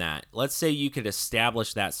flaw in that. Let's say you could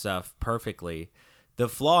establish that stuff perfectly. The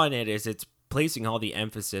flaw in it is it's placing all the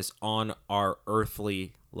emphasis on our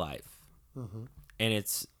earthly life. Mm-hmm.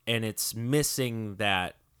 And it's missing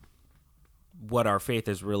that what our faith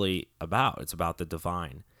is really about. It's about the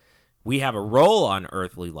divine. We have a role on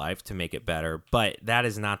earthly life to make it better, but that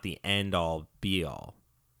is not the end all be all.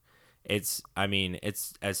 It's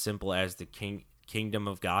as simple as the kingdom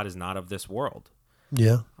of God is not of this world.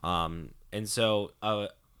 Yeah. And so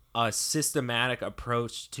a systematic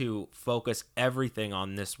approach to focus everything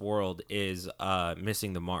on this world is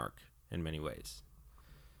missing the mark in many ways.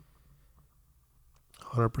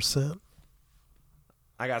 100%.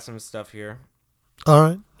 I got some stuff here. All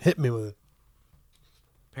right. Hit me with it.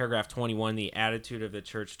 Paragraph 21, the attitude of the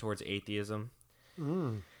church towards atheism.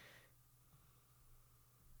 Go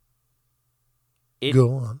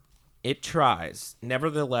on. It tries,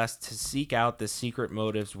 nevertheless, to seek out the secret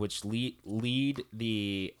motives which lead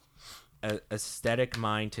the aesthetic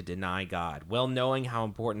mind to deny God. Well knowing how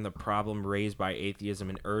important the problem raised by atheism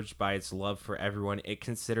and urged by its love for everyone, it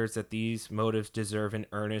considers that these motives deserve an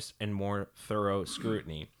earnest and more thorough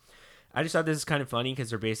scrutiny. I just thought this is kind of funny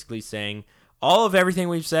because they're basically saying, all of everything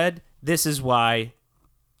we've said, this is why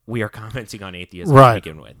we are commenting on atheism to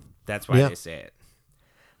begin with. That's why they say it.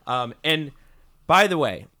 And by the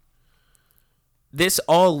way, this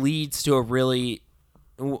all leads to a really,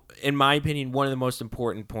 in my opinion, one of the most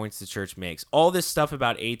important points the church makes. All this stuff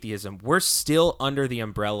about atheism, we're still under the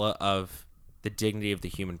umbrella of the dignity of the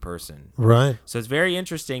human person. Right. So it's very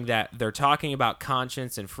interesting that they're talking about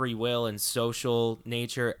conscience and free will and social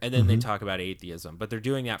nature, and then they talk about atheism. But they're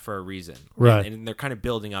doing that for a reason. Right. And they're kind of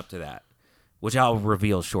building up to that. which I'll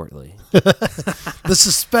reveal shortly. The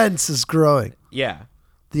suspense is growing. Yeah.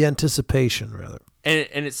 The anticipation, rather.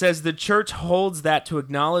 And it says the church holds that to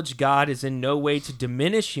acknowledge God is in no way to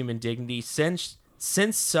diminish human dignity, since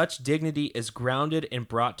such dignity is grounded and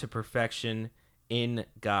brought to perfection in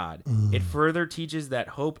God. It further teaches that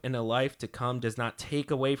hope in a life to come does not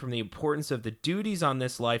take away from the importance of the duties on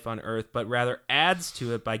this life on earth, but rather adds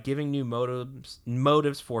to it by giving new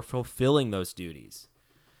motives for fulfilling those duties.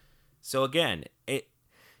 So again,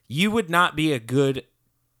 you would not be a good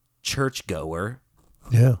churchgoer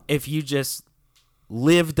if you just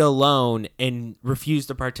lived alone and refused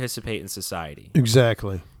to participate in society.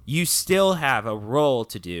 Exactly. You still have a role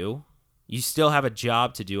to do. You still have a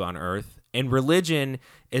job to do on earth. And religion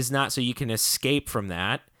is not so you can escape from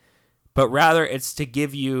that, but rather it's to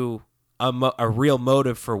give you a real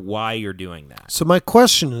motive for why you're doing that. So my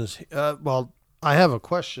question is, I have a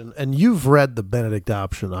question, and you've read the Benedict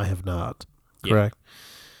option. I have not, correct? Yeah.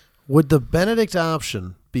 Would the Benedict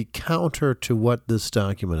option be counter to what this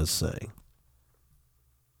document is saying?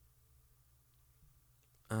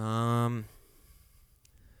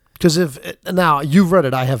 Because now you've read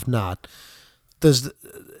it, I have not. Does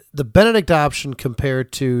the Benedict option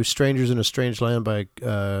compared to Strangers in a Strange Land by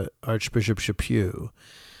Archbishop Chaput,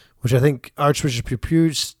 which I think Archbishop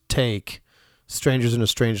Chaput's take, Strangers in a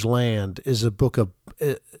Strange Land, is a book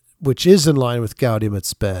which is in line with Gaudium et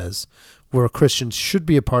Spes, where Christians should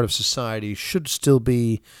be a part of society, should still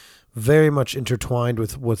be very much intertwined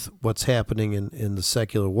with what's happening in the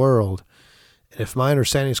secular world. And if my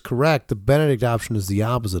understanding is correct, the Benedict option is the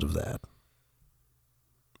opposite of that.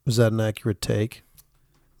 Is that an accurate take?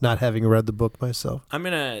 Not having read the book myself? I'm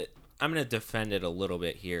gonna defend it a little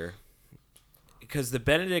bit here, because the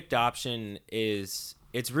Benedict option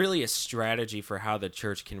it's really a strategy for how the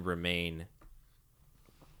church can remain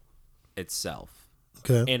itself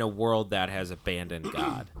in a world that has abandoned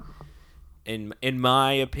God. In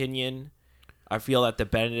my opinion, I feel that the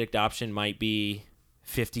Benedict option might be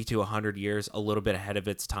 50 to 100 years a little bit ahead of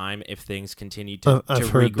its time if things continue to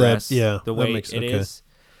regress the way it is.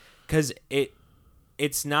 Because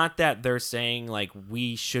it's not that they're saying like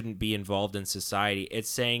we shouldn't be involved in society. It's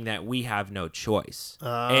saying that we have no choice.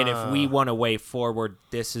 And if we want a way forward,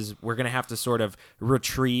 we're going to have to sort of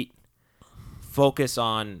retreat, focus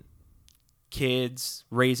on kids,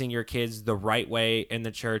 raising your kids the right way in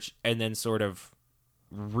the church, and then sort of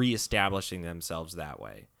reestablishing themselves that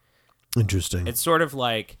way. Interesting. It's sort of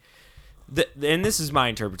like, and this is my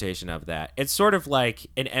interpretation of that. It's sort of like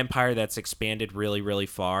an empire that's expanded really, really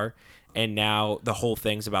far, and now the whole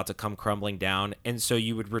thing's about to come crumbling down, and so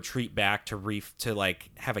you would retreat back to like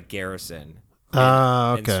have a garrison.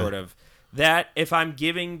 And sort of that. If I'm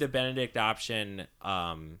giving the Benedict option,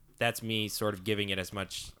 that's me sort of giving it as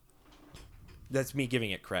much. That's me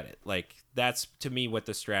giving it credit. Like that's to me what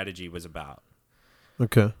the strategy was about.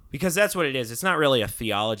 Okay. Because that's what it is. It's not really a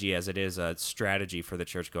theology as it is a strategy for the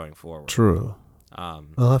church going forward. True. I'll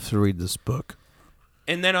have to read this book.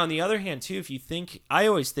 And then on the other hand, too, if you think, I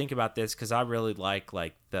always think about this because I really like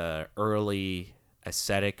the early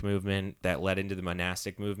ascetic movement that led into the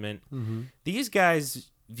monastic movement. Mm-hmm. These guys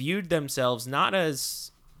viewed themselves not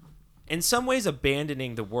as, in some ways,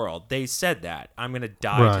 abandoning the world. They said that, I'm going to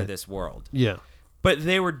die to this world. Yeah. But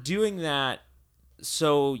they were doing that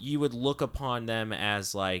so you would look upon them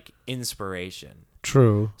as like inspiration.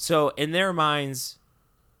 True. So in their minds,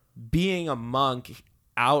 being a monk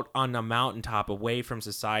out on a mountaintop away from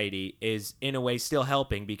society is in a way still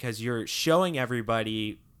helping because you're showing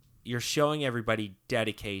everybody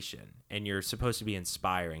dedication and you're supposed to be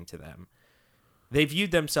inspiring to them. They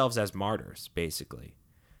viewed themselves as martyrs, basically.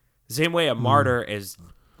 The same way a martyr is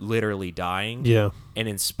literally dying and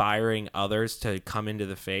inspiring others to come into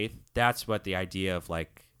the faith. That's what the idea of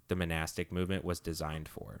like the monastic movement was designed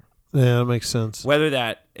for. Yeah, that makes sense. Whether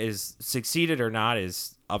that is succeeded or not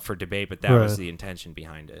is up for debate, but that was the intention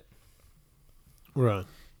behind it. Right.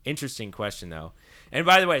 Interesting question though. And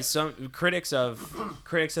by the way, some critics of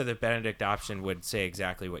the Benedict option would say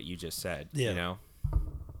exactly what you just said. Yeah. You know?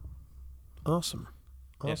 Awesome.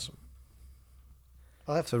 Yeah.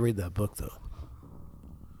 I'll have to read that book though.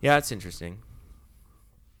 Yeah, it's interesting.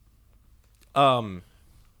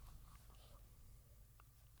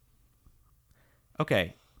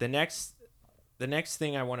 Okay. The next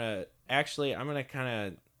thing I want to I'm going to kind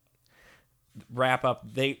of wrap up.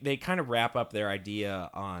 They kind of wrap up their idea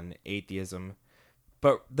on atheism,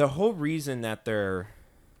 but the whole reason that they're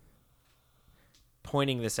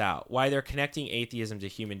pointing this out, why they're connecting atheism to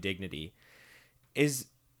human dignity, is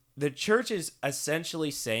the church is essentially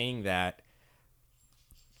saying that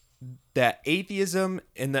atheism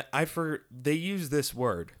they use this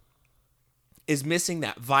word. is missing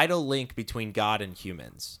that vital link between God and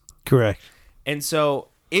humans. Correct. And so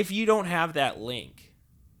if you don't have that link,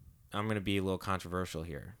 I'm going to be a little controversial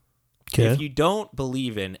here. Okay. If you don't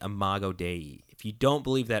believe in Imago Dei, if you don't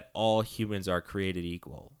believe that all humans are created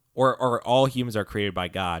equal, or all humans are created by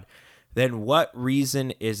God, then what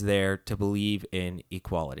reason is there to believe in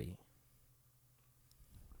equality?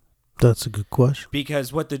 That's a good question.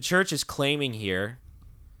 Because what the church is claiming here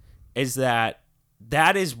is that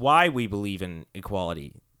is why we believe in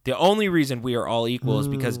equality. The only reason we are all equal is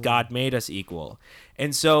because God made us equal.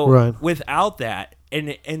 And so without that,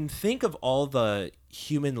 and think of all the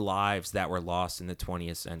human lives that were lost in the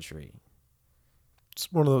 20th century.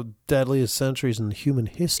 It's one of the deadliest centuries in human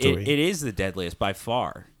history. It is the deadliest by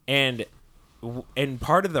far. And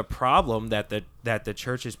part of the problem that the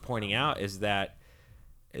church is pointing out is that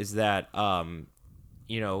it's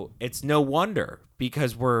no wonder,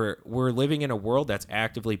 because we're living in a world that's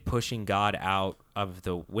actively pushing God out of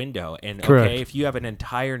the window. And Correct. Okay, if you have an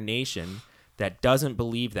entire nation that doesn't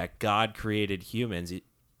believe that God created humans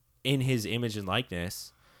in his image and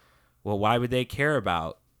likeness, well, why would they care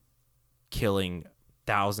about killing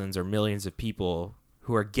thousands or millions of people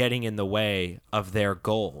who are getting in the way of their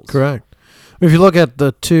goals? Correct. If you look at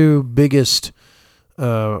the two biggest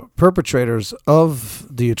perpetrators of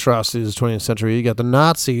the atrocities of the 20th century, you got the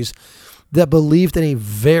Nazis that believed in a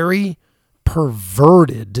very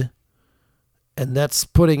perverted, and that's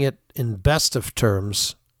putting it in best of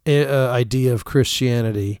terms, idea of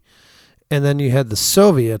Christianity. And then you had the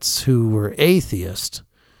Soviets who were atheist,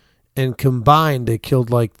 and combined they killed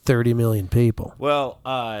like 30 million people. Well,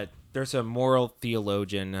 there's a moral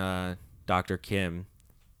theologian, Dr. Kim,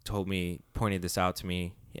 pointed this out to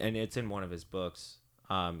me, and it's in one of his books.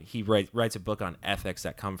 He writes a book on ethics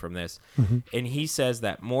that come from this. Mm-hmm. And he says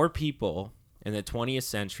that more people in the 20th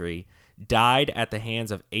century died at the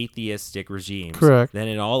hands of atheistic regimes Correct. than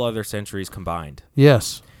in all other centuries combined.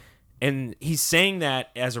 Yes. And he's saying that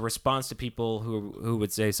as a response to people who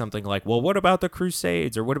would say something like, well, what about the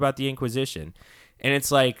Crusades, or what about the Inquisition? And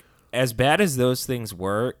it's like, as bad as those things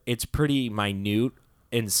were, it's pretty minute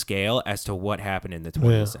in scale as to what happened in the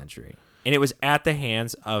 20th century. And it was at the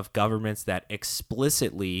hands of governments that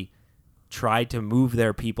explicitly tried to move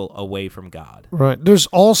their people away from God. Right. There's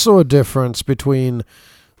also a difference between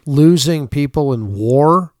losing people in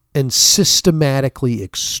war and systematically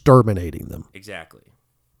exterminating them. Exactly.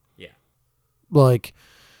 Yeah. Like,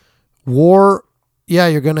 war, yeah,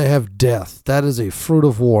 you're going to have death. That is a fruit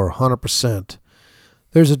of war, 100%.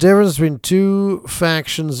 There's a difference between two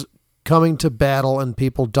factions coming to battle and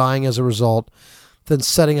people dying as a result than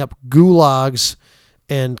setting up gulags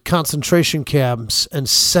and concentration camps and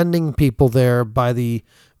sending people there by the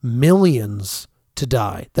millions to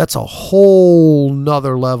die. That's a whole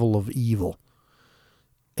nother level of evil.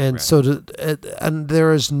 And and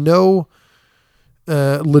there is no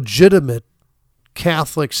legitimate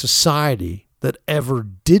Catholic society that ever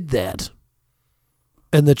did that.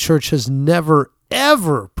 And the church has never,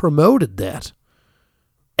 ever promoted that.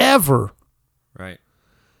 Ever. Right.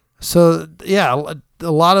 So, yeah,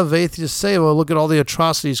 a lot of atheists say, well, look at all the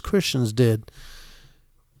atrocities Christians did.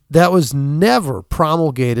 That was never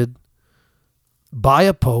promulgated by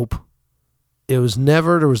a pope. There was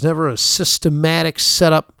never a systematic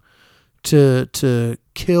setup to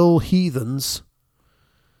kill heathens.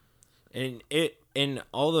 And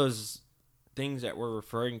all those things that we're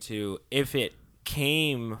referring to, if it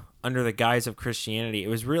came under the guise of Christianity, it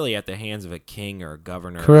was really at the hands of a king or a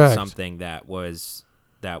governor. Correct. Or something that was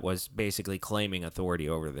basically claiming authority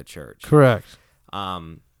over the church. Correct.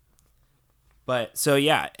 But so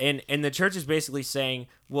yeah, and the church is basically saying,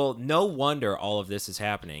 well, no wonder all of this is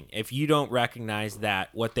happening if you don't recognize that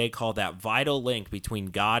what they call that vital link between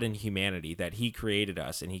God and humanity, that he created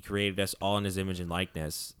us and he created us all in his image and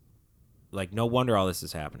likeness. Like, no wonder all this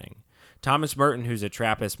is happening. Thomas Merton, who's a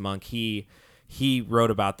Trappist monk, he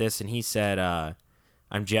wrote about this, and he said,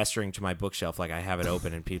 I'm gesturing to my bookshelf like I have it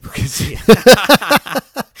open and people can see it.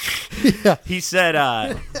 Yeah.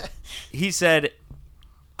 He said,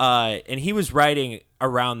 and he was writing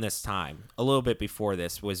around this time, a little bit before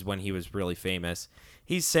this was when he was really famous.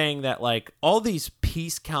 He's saying that, like, all these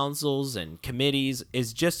peace councils and committees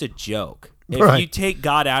is just a joke. If you take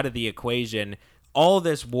God out of the equation, all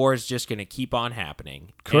this war is just going to keep on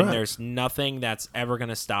happening. Correct. And there's nothing that's ever going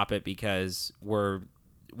to stop it because we're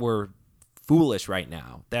foolish right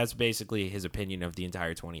now. That's basically his opinion of the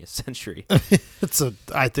entire 20th century. I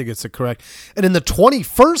think it's a correct. And in the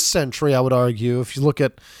 21st century, I would argue, if you look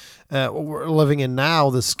at what we're living in now,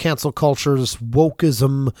 this cancel culture, this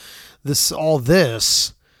wokeism, all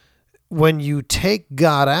this, when you take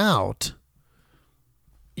God out,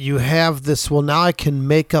 you have this, well, now I can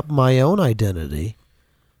make up my own identity,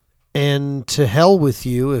 and to hell with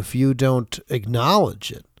you if you don't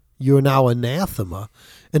acknowledge it. You're now anathema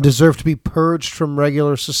and deserve to be purged from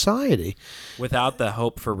regular society. Without the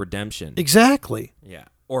hope for redemption. Exactly. Yeah.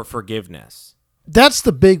 Or forgiveness. That's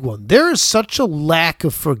the big one. There is such a lack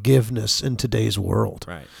of forgiveness in today's world.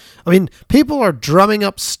 Right. I mean, people are drumming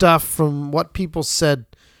up stuff from what people said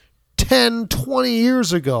 10, 20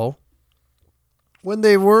 years ago when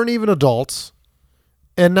they weren't even adults,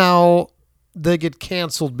 and now they get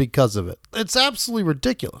canceled because of it. It's absolutely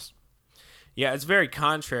ridiculous. Yeah, it's very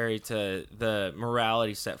contrary to the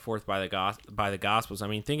morality set forth by the Gospels. I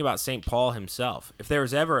mean, think about St. Paul himself. If there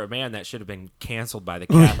was ever a man that should have been canceled by the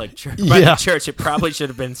Catholic Church, Yeah. it probably should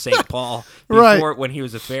have been St. Paul Right. when he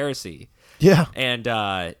was a Pharisee. Yeah. And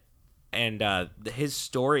his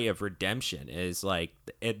story of redemption is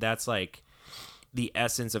that's like the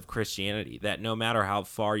essence of Christianity, that no matter how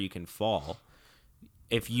far you can fall,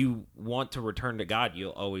 if you want to return to God,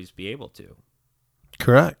 you'll always be able to.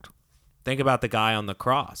 Correct. Think about the guy on the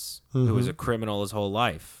cross Mm-hmm. who was a criminal his whole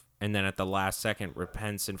life, and then at the last second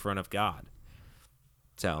repents in front of God.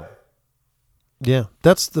 So, Yeah,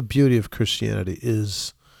 that's the beauty of Christianity,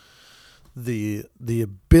 is the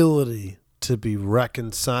ability to be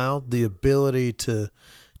reconciled, the ability to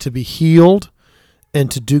be healed,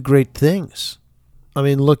 and to do great things. I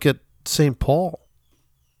mean, look at St. Paul.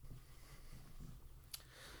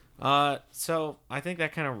 so I think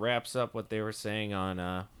that kind of wraps up what they were saying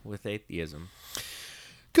on with atheism.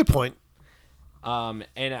 Good point. And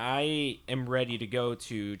I am ready to go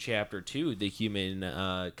to chapter 2, the human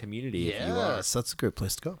community. If you are. Yes, that's a great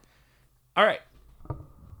place to go. All right.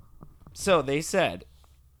 So they say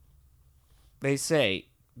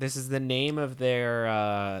this is the name of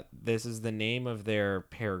their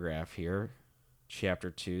paragraph here.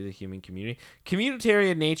 Chapter 2, the human community.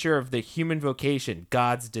 Communitarian nature of the human vocation,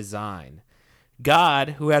 God's design. God,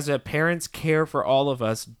 who has a parent's care for all of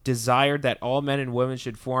us, desired that all men and women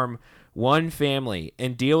should form one family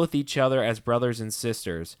and deal with each other as brothers and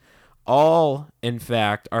sisters. All, in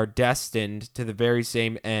fact, are destined to the very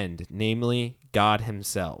same end, namely God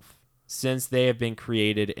himself, since they have been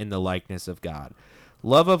created in the likeness of God.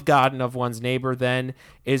 Love of God and of one's neighbor, then,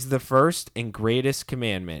 is the first and greatest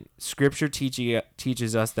commandment. Scripture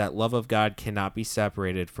teaches us that love of God cannot be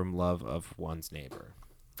separated from love of one's neighbor.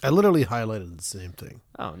 I literally highlighted the same thing.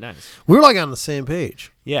 Oh, nice. We're like on the same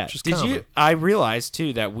page. Yeah. Which is Did common. you? I realized,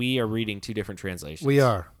 too, that we are reading two different translations. We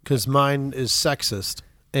are, because mine is sexist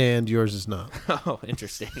and yours is not. Oh,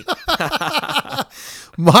 interesting.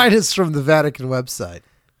 Mine is from the Vatican website.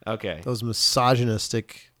 Okay. Those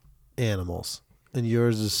misogynistic animals. And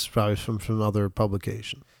yours is probably from some other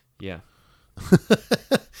publication. Yeah.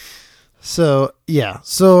 So, yeah.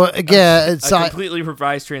 So, again, it's A completely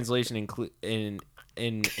revised translation in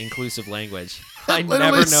inclusive language. I literally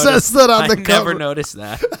never noticed says that on the I cover. never noticed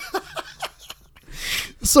that.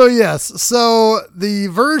 So, yes. So, the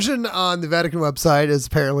version on the Vatican website is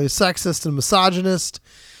apparently sexist and misogynist.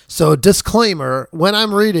 So, disclaimer, when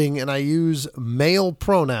I'm reading and I use male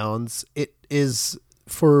pronouns, it is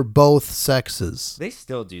for both sexes. They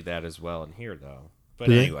still do that as well in here, though. But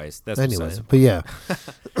Do they? anyways, that's Anyway, besides the but yeah,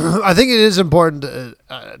 I think it is important.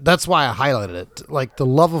 That's why I highlighted it. Like, the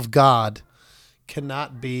love of God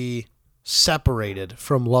cannot be separated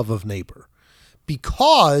from love of neighbor,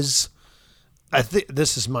 because I think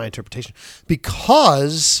this is my interpretation,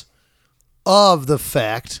 because of the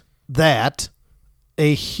fact that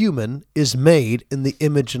a human is made in the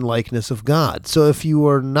image and likeness of God. So if you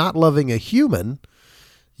are not loving a human,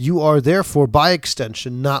 you are therefore, by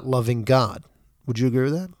extension, not loving God. Would you agree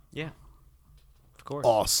with that? Yeah, of course.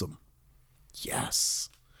 Awesome. Yes.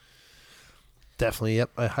 Definitely, yep,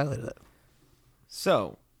 I highlighted it.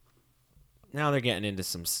 So, now they're getting into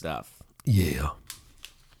some stuff. Yeah.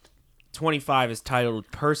 25 is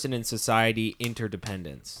titled Person and Society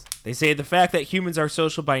Interdependence. They say the fact that humans are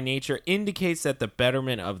social by nature indicates that the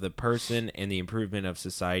betterment of the person and the improvement of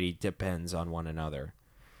society depends on one another.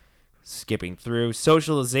 Skipping through,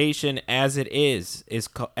 socialization as it is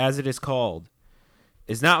called,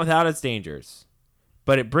 is not without its dangers,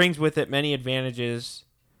 but it brings with it many advantages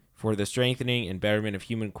for the strengthening and betterment of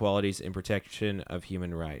human qualities and protection of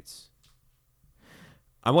human rights.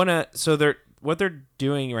 What they're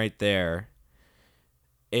doing right there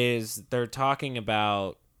is they're talking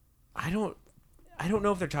about, I don't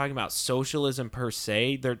know if they're talking about socialism per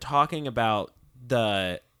se. They're talking about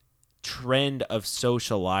the trend of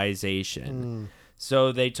socialization.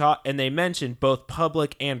 So they mentioned both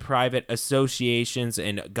public and private associations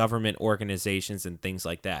and government organizations and things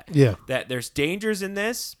like that. Yeah. That there's dangers in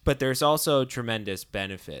this, but there's also tremendous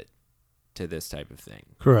benefit to this type of thing.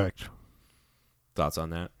 Correct. Thoughts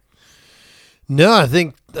on that? No, I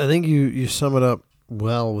think you sum it up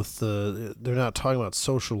well with they're not talking about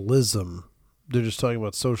socialism. They're just talking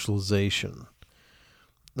about socialization.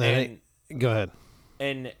 Go ahead.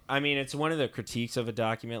 And I mean, it's one of the critiques of a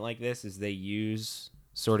document like this is they use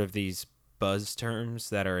sort of these buzz terms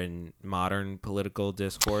that are in modern political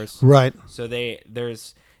discourse. Right. So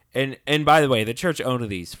and by the way, the church owned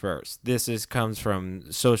these first. This comes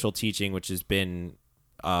from social teaching, which has been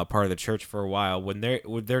part of the church for a while. When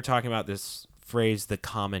they're talking about this phrase, the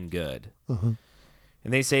common good. Mm-hmm.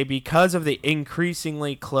 And they say, because of the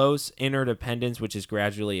increasingly close interdependence which is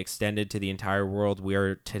gradually extended to the entire world, we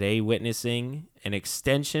are today witnessing an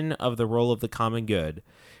extension of the role of the common good,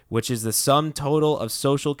 which is the sum total of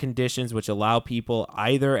social conditions which allow people,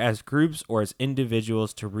 either as groups or as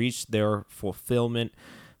individuals, to reach their fulfillment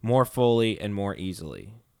more fully and more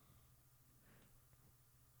easily.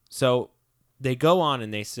 So they go on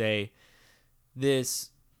and they say, this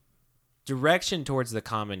direction towards the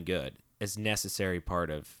common good is necessary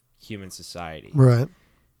part of human society. Right.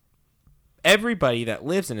 Everybody that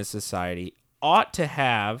lives in a society ought to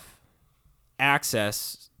have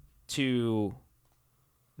access to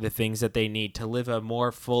the things that they need to live a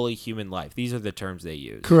more fully human life. These are the terms they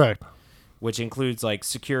use. Correct. Which includes like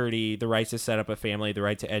security, the right to set up a family, the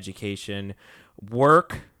right to education,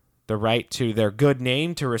 work, the right to their good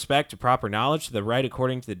name, to respect, to proper knowledge, the right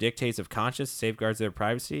according to the dictates of conscience, safeguards their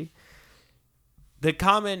privacy.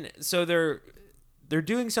 So they're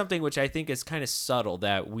doing something which I think is kind of subtle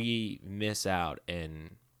that we miss out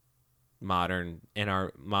in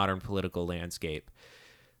our modern political landscape.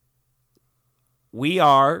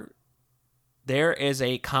 There is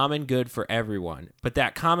a common good for everyone, but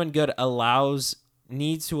that common good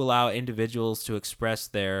needs to allow individuals to express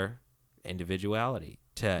their individuality,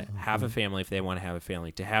 to have a family if they want to have a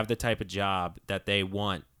family, to have the type of job that they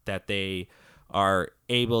want, that they are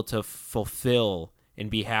able to fulfill and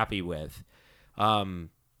be happy with.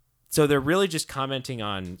 So they're really just commenting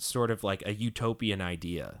on sort of like a utopian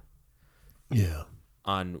idea. Yeah.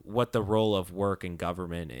 On what the role of work and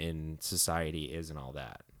government in society is and all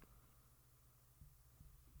that.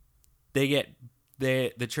 The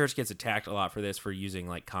church gets attacked a lot for this, for using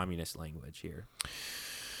like communist language here.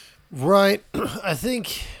 Right. I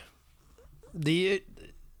think there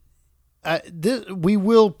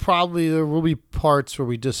will be parts where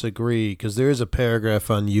we disagree, because there is a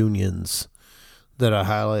paragraph on unions that I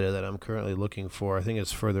highlighted that I'm currently looking for. I think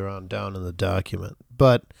it's further on down in the document.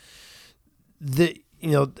 But the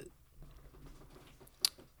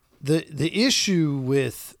issue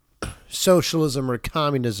with socialism or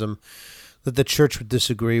communism that the church would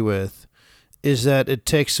disagree with is that it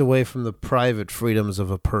takes away from the private freedoms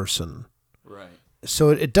of a person. Right.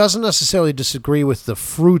 So it doesn't necessarily disagree with the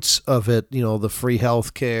fruits of it, the free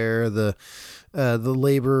health care, the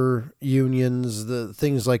labor unions, the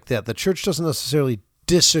things like that. The church doesn't necessarily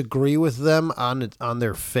disagree with them on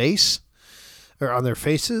their face or on their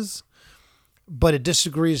faces, but it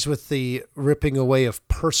disagrees with the ripping away of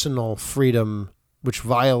personal freedom, which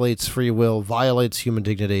violates free will, violates human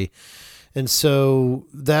dignity. And so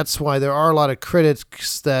that's why there are a lot of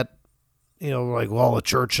critics that, like, well, the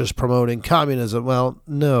church is promoting communism. Well,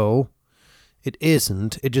 no, it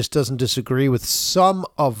isn't. It just doesn't disagree with some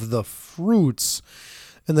of the fruits.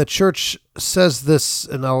 And the church says this,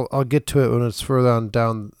 and I'll get to it when it's further on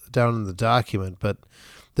down in the document, but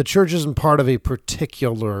the church isn't part of a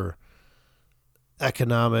particular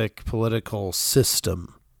economic, political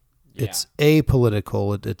system. Yeah. It's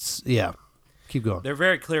apolitical. It's Keep going. They're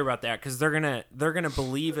very clear about that, because they're gonna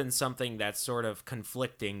believe in something that's sort of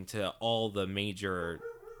conflicting to all the major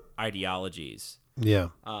ideologies. Yeah.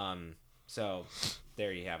 So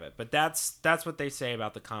there you have it. But that's what they say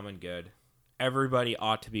about the common good. Everybody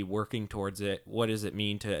ought to be working towards it. What does it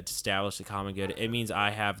mean to establish the common good? It means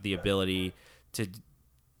I have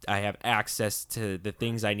access to the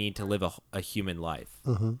things I need to live a human life.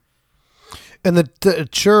 Mm-hmm. And the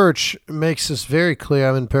church makes this very clear.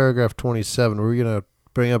 I'm in paragraph 27. Were we going to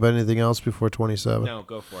bring up anything else before 27? No,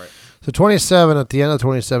 go for it. So 27, at the end of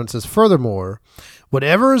 27, says, furthermore,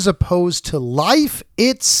 whatever is opposed to life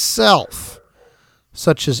itself,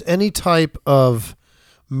 such as any type of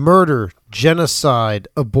murder, genocide,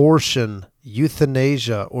 abortion,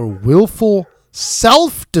 euthanasia, or willful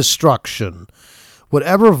self-destruction,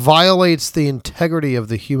 whatever violates the integrity of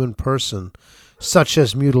the human person, such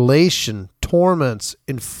as mutilation, torments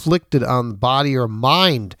inflicted on body or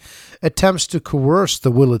mind, attempts to coerce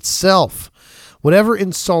the will itself, whatever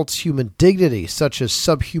insults human dignity, such as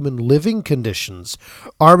subhuman living conditions,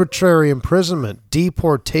 arbitrary imprisonment,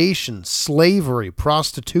 deportation, slavery,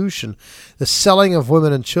 prostitution, the selling of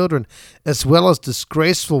women and children, as well as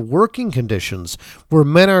disgraceful working conditions, where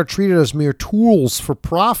men are treated as mere tools for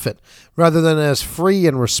profit rather than as free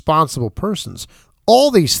and responsible persons.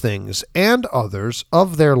 All these things and others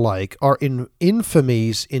of their like are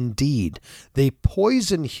infamies indeed. They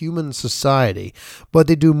poison human society, but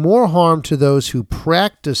they do more harm to those who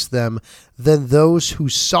practice them than those who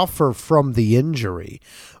suffer from the injury.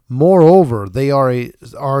 Moreover, they are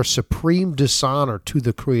a supreme dishonor to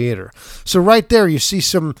the Creator. So right there, you see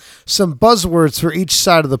some buzzwords for each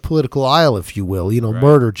side of the political aisle, if you will. Right.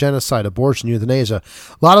 Murder, genocide, abortion, euthanasia.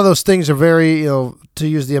 A lot of those things are very, to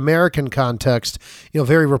use the American context,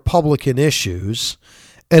 very Republican issues.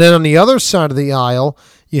 And then on the other side of the aisle,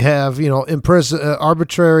 you have,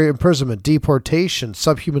 arbitrary imprisonment, deportation,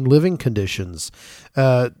 subhuman living conditions,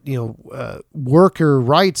 worker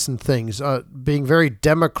rights and things, being very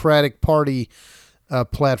Democratic Party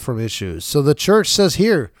platform issues. So the church says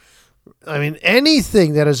here,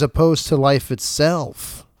 anything that is opposed to life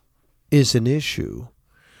itself is an issue.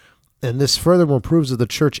 And this furthermore proves that the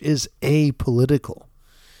church is apolitical.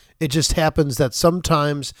 It just happens that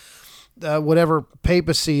sometimes whatever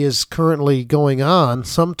papacy is currently going on,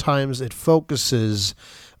 sometimes it focuses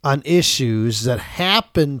on issues that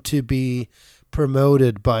happen to be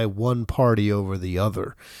promoted by one party over the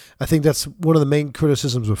other. I think that's one of the main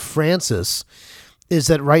criticisms of Francis, is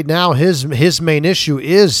that right now his main issue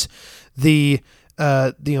is the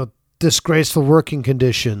disgraceful working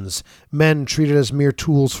conditions, men treated as mere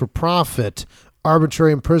tools for profit,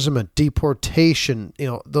 arbitrary imprisonment, deportation,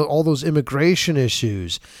 all those immigration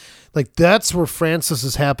issues. Like, that's where Francis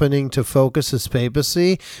is happening to focus his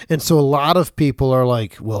papacy. And so a lot of people are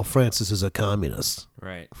like, well, Francis is a communist.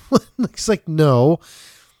 Right. It's like, no,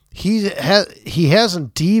 he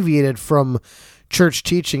hasn't deviated from church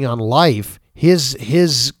teaching on life. His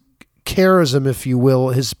charism, if you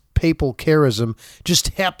will, his papal charism just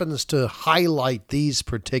happens to highlight these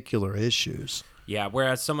particular issues. Yeah,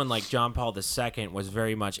 whereas someone like John Paul II was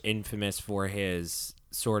very much infamous for his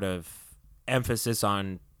sort of emphasis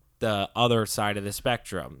on the other side of the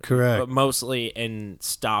spectrum. Correct. But mostly in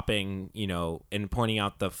stopping, and pointing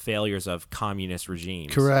out the failures of communist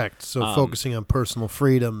regimes. Correct. So focusing on personal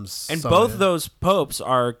freedoms. And both those popes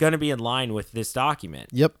are going to be in line with this document.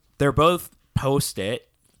 Yep. They're both post-it.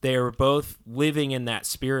 They're both living in that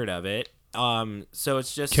spirit of it. So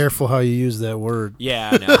it's just... Careful how you use that word.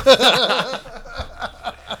 Yeah, I know.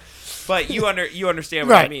 But you understand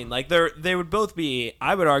what right. I mean. Like they would both be.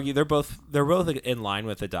 I would argue they're both in line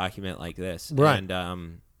with a document like this. Right.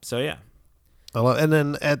 And so yeah. And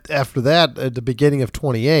then after that, at the beginning of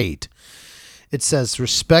 28, it says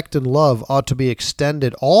respect and love ought to be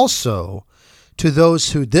extended also to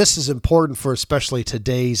those who. This is important for especially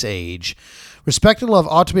today's age. Respect and love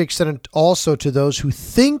ought to be extended also to those who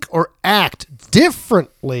think or act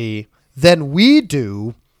differently than we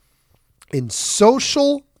do in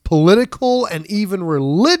social, political, and even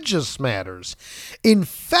religious matters. In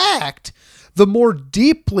fact, the more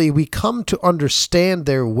deeply we come to understand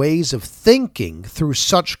their ways of thinking through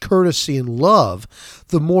such courtesy and love,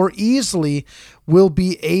 the more easily we'll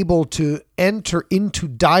be able to enter into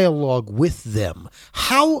dialogue with them.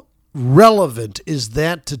 How relevant is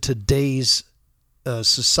that to today's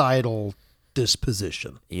societal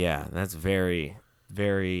disposition? Yeah, that's very,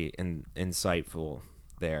 very insightful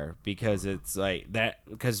there, because it's like that,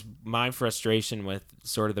 because my frustration with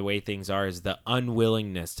sort of the way things are is the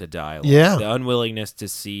unwillingness to dialogue, the unwillingness to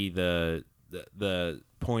see the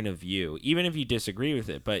point of view, even if you disagree with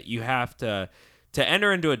it. But you have to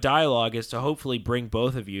enter into a dialogue is to hopefully bring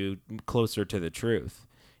both of you closer to the truth.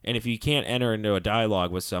 And if you can't enter into a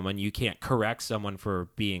dialogue with someone, you can't correct someone for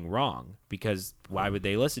being wrong, because why would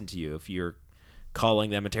they listen to you if you're calling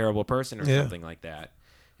them a terrible person or something like that?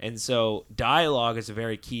 And so dialogue is a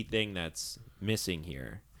very key thing that's missing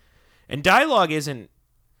here. And dialogue isn't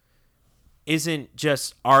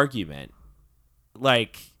just argument.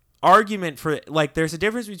 Like, argument for, like, there's a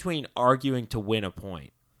difference between arguing to win a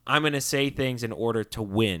point. I'm going to say things in order to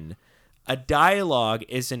win. A dialogue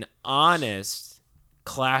is an honest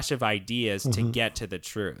clash of ideas to get to the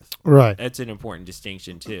truth. Right. That's an important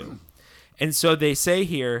distinction too. And so they say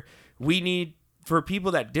here, we need, for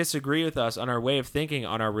people that disagree with us on our way of thinking,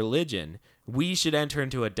 on our religion, we should enter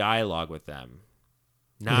into a dialogue with them.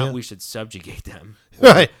 Not Yeah. we should subjugate them.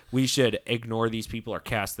 Right. We should ignore these people or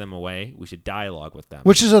cast them away. We should dialogue with them.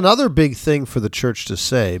 Which is another big thing for the church to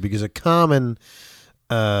say, because a common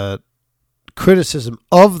criticism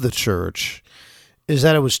of the church is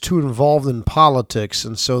that it was too involved in politics,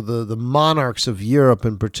 and so the monarchs of Europe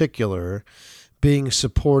in particular, being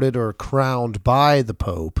supported or crowned by the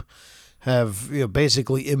Pope, have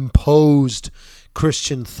basically imposed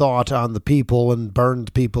Christian thought on the people and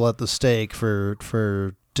burned people at the stake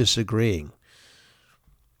for disagreeing.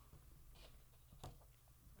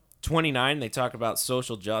 29, they talk about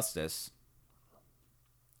social justice.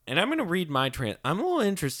 And I'm going to read my I'm a little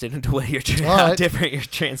interested in the way how right. different your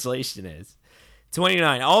translation is.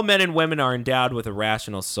 29, all men and women are endowed with a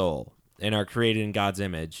rational soul and are created in God's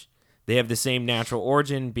image. They have the same natural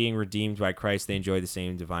origin. Being redeemed by Christ, they enjoy the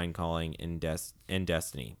same divine calling and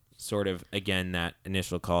destiny. Sort of, again, that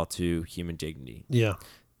initial call to human dignity. Yeah.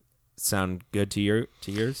 Sound good to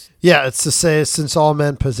yours? Yeah, it's to say, since all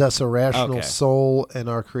men possess a rational Okay. soul and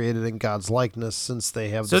are created in God's likeness, since they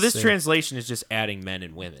have So the this same... translation is just adding men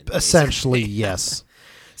and women. basically. Essentially, yes.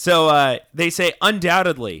 So they say,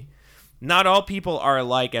 undoubtedly, not all people are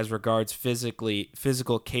alike as regards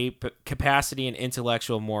physical capacity and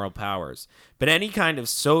intellectual moral powers, but any kind of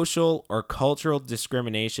social or cultural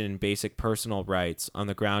discrimination in basic personal rights on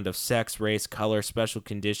the ground of sex, race, color, special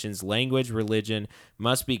conditions, language, religion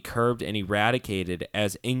must be curbed and eradicated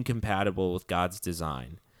as incompatible with God's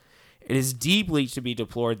design. It is deeply to be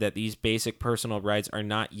deplored that these basic personal rights are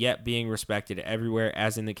not yet being respected everywhere,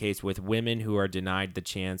 as in the case with women who are denied the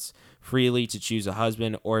chance freely to choose a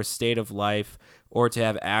husband or a state of life, or to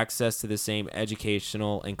have access to the same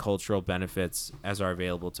educational and cultural benefits as are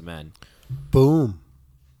available to men. Boom.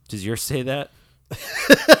 Does yours say that?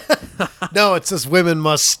 No, it says women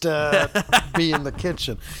must be in the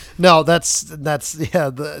kitchen. No, that's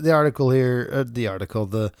the article here.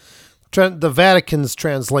 The Vatican's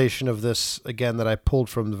translation of this, again, that I pulled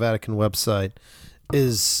from the Vatican website,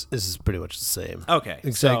 is pretty much the same. Okay,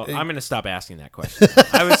 Exactly. so I'm going to stop asking that question.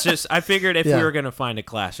 I figured if we Yeah. were going to find a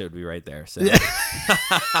clash, it would be right there. So.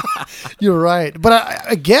 You're right, but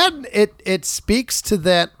again, it speaks to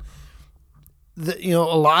that. A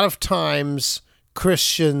lot of times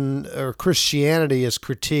Christianity is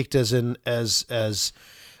critiqued as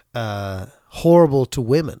horrible to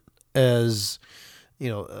women, as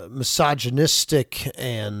misogynistic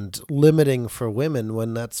and limiting for women,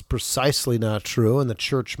 when that's precisely not true. And the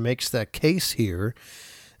church makes that case here,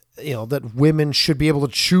 that women should be able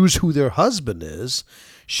to choose who their husband is,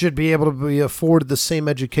 should be able to be afforded the same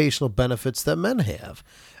educational benefits that men have.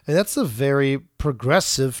 And that's a very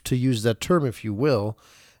progressive, to use that term, if you will,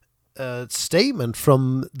 statement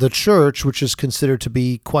from the church, which is considered to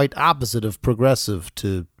be quite opposite of progressive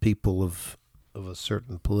to people of a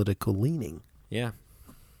certain political leaning. Yeah.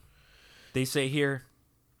 They say here,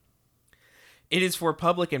 it is for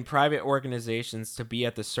public and private organizations to be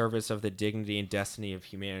at the service of the dignity and destiny of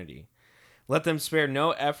humanity. Let them spare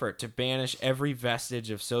no effort to banish every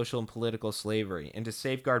vestige of social and political slavery and to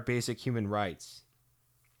safeguard basic human rights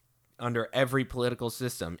under every political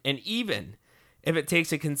system. And even if it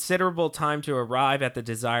takes a considerable time to arrive at the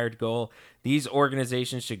desired goal, these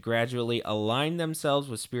organizations should gradually align themselves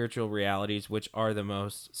with spiritual realities, which are the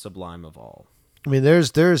most sublime of all. I mean, there's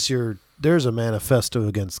a manifesto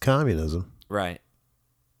against communism, Right.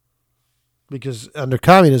 because under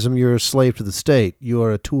communism you're a slave to the state. You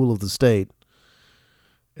are a tool of the state,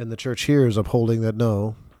 and the church here is upholding that.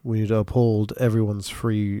 No, we need to uphold everyone's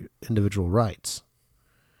free individual rights.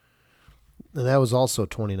 And that was also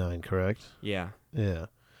 29, correct? Yeah. Yeah.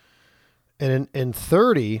 And in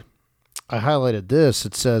 30, I highlighted this.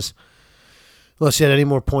 It says, unless you had any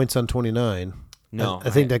more points on 29. No. I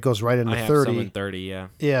think that goes right into I have 30. some in 30, yeah.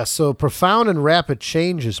 Yeah, so profound and rapid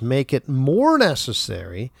changes make it more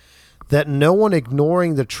necessary that no one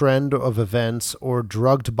ignoring the trend of events or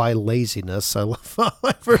drugged by laziness, I love how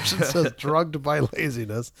my version says drugged by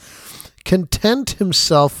laziness, content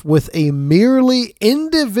himself with a merely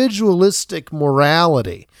individualistic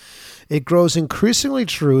morality. It grows increasingly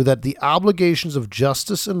true that the obligations of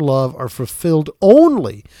justice and love are fulfilled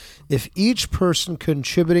only if each person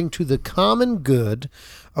contributing to the common good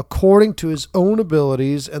according to his own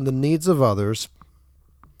abilities and the needs of others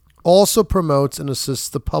also promotes and assists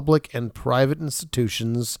the public and private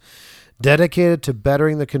institutions dedicated to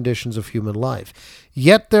bettering the conditions of human life.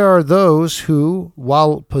 Yet there are those who,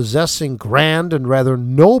 while possessing grand and rather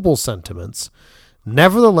noble sentiments,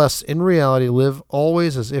 nevertheless in reality live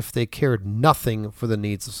always as if they cared nothing for the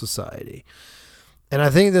needs of society. And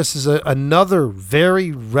I think this is another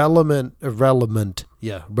very relement's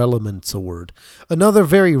a word. Another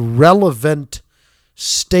very relevant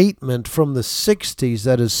statement from the 60s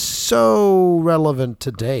that is so relevant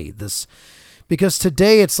today. Because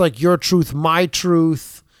today it's like your truth, my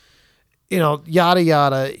truth, yada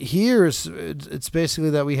yada. Here it's basically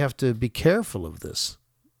that we have to be careful of this.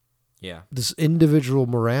 Yeah. This individual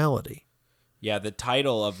morality. Yeah, the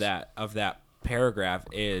title of that paragraph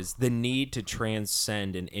is "The Need to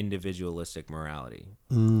Transcend an Individualistic Morality."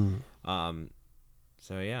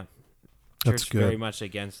 So yeah, That's Church good. very much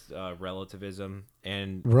against relativism,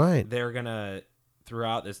 and Right. they're gonna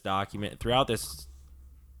throughout this document, throughout this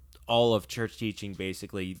all of church teaching,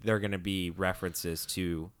 basically, they're gonna be references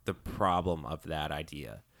to the problem of that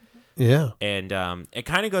idea. Yeah. And it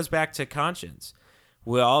kind of goes back to conscience.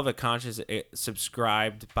 We all have a conscience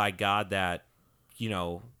subscribed by God that,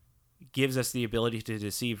 gives us the ability to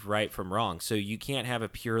deceive right from wrong. So you can't have a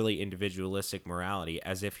purely individualistic morality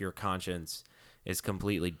as if your conscience is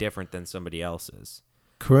completely different than somebody else's.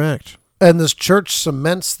 Correct. And this church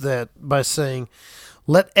cements that by saying,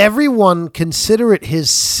 let everyone consider it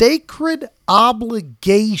his sacred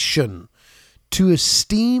obligation to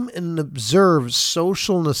esteem and observe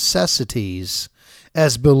social necessities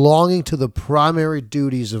as belonging to the primary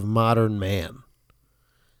duties of modern man.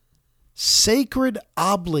 Sacred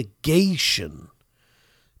obligation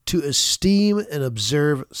to esteem and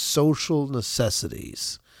observe social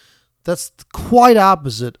necessities. That's quite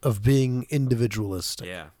opposite of being individualistic.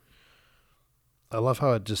 Yeah. I love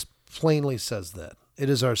how it just plainly says that. It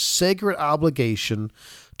is our sacred obligation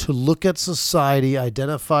to look at society,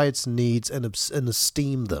 identify its needs, and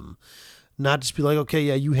esteem them. Not just be like, okay,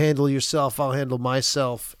 yeah, you handle yourself, I'll handle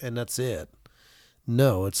myself, and that's it.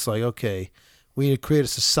 No, it's like, okay, we need to create a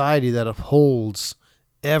society that upholds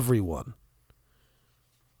everyone.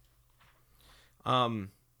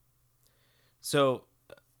 So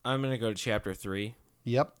I'm going to go to chapter 3.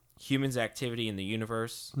 Yep. Humans' activity in the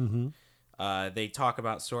universe. Mm-hmm. They talk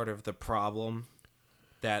about sort of the problem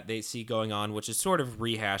that they see going on, which is sort of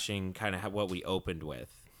rehashing kind of what we opened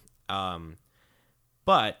with.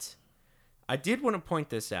 But I did want to point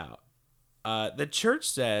this out. The church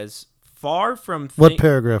says, far from... What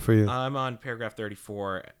paragraph are you? I'm on paragraph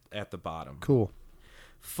 34 at the bottom. Cool.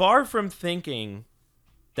 Far from thinking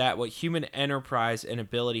that what human enterprise and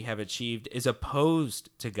ability have achieved is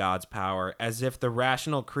opposed to God's power, as if the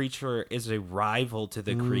rational creature is a rival to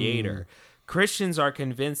the Creator. Christians are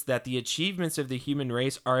convinced that the achievements of the human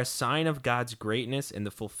race are a sign of God's greatness and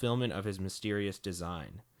the fulfillment of his mysterious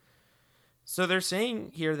design. So they're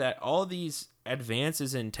saying here that all these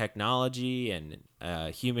advances in technology and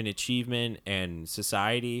human achievement and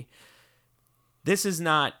society, this is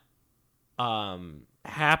not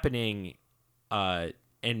happening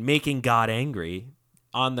and making God angry.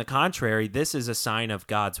 On the contrary, this is a sign of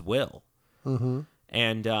God's will. Mm-hmm.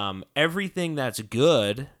 And everything that's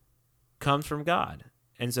good comes from God.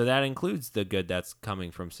 And so that includes the good that's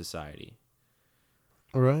coming from society.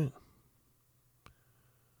 All right.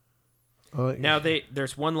 Now,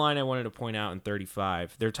 there's one line I wanted to point out in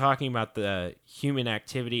 35. They're talking about the human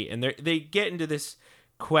activity, and they get into this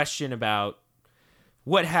question about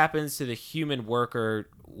what happens to the human worker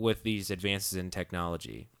with these advances in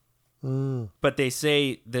technology. But they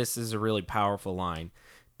say this is a really powerful line.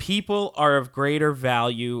 People are of greater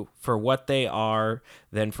value for what they are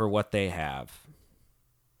than for what they have.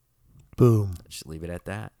 Boom. Just leave it at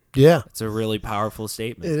that. Yeah. It's a really powerful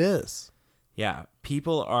statement. It is. Yeah.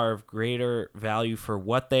 People are of greater value for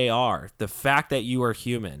what they are. The fact that you are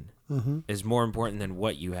human is more important than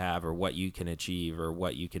what you have or what you can achieve or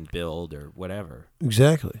what you can build or whatever.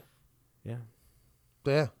 Exactly. Yeah.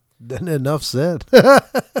 Yeah. Then enough said.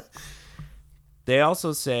 They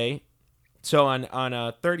also say, so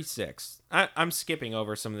on 36, I'm skipping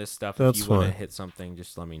over some of this stuff. That's if you want to fine. hit something,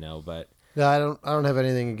 just let me know. But Yeah, I don't have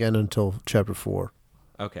anything again until chapter 4.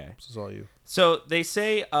 okay. This is all you. So they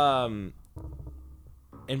say, and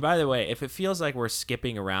by the way, if it feels like we're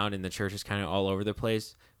skipping around and the church is kind of all over the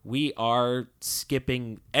place, we are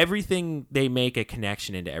skipping everything. They make a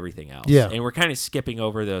connection into everything else. Yeah. And we're kind of skipping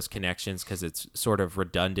over those connections because it's sort of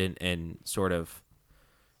redundant and sort of It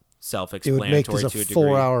would self-explanatory make to this a a degree.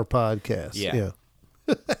 4-hour podcast. Yeah.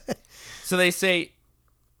 So they say,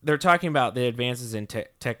 they're talking about the advances in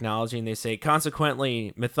technology, and they say,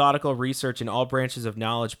 consequently, methodical research in all branches of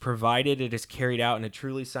knowledge, provided it is carried out in a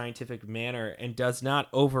truly scientific manner and does not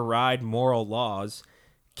override moral laws,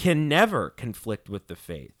 can never conflict with the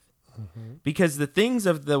faith. Because the things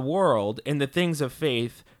of the world and the things of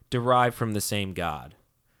faith derive from the same God.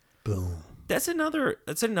 Boom. That's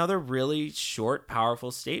another really short,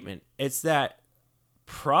 powerful statement. It's that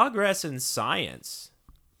progress in science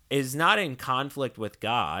is not in conflict with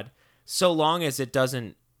God so long as it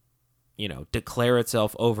doesn't, declare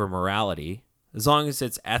itself over morality as long as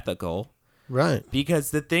it's ethical. Right.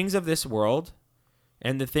 Because the things of this world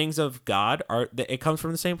and the things of God it comes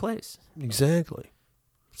from the same place. Exactly.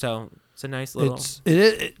 So it's a nice little.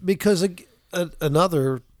 Because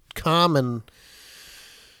another common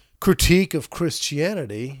critique of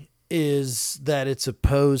Christianity is that it's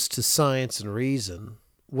opposed to science and reason,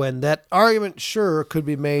 when that argument sure could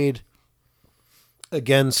be made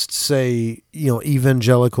against, say,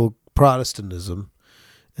 evangelical Protestantism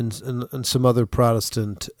and some other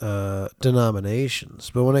Protestant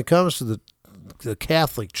denominations. But when it comes to the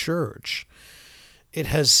Catholic Church, it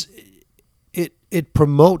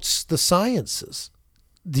promotes the sciences.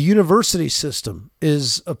 The university system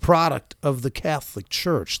is a product of the Catholic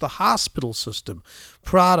Church. The hospital system,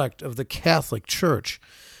 product of the Catholic Church,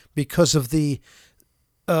 because of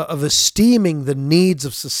of esteeming the needs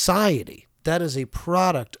of society. That is a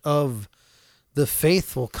product of the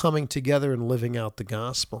faithful coming together and living out the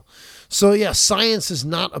gospel. So, yeah, science is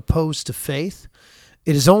not opposed to faith.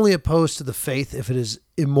 It is only opposed to the faith if it is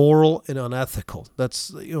immoral and unethical.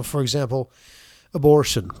 That's, for example,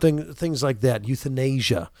 abortion, things like that,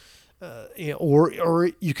 euthanasia, or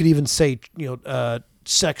you could even say,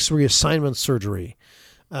 sex reassignment surgery,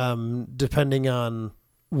 depending on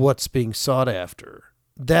what's being sought after.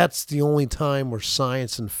 That's the only time where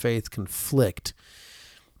science and faith conflict.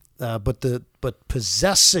 But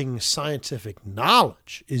possessing scientific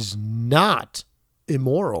knowledge is not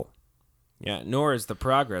immoral. Yeah, nor is the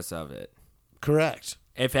progress of it. Correct.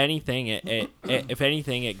 If anything,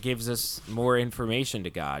 it gives us more information to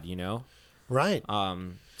God. Right.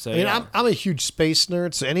 So I'm a huge space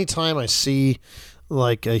nerd. So anytime I see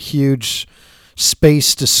like a huge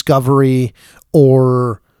space discovery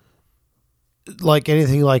or like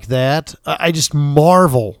anything like that, I just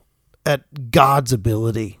marvel at God's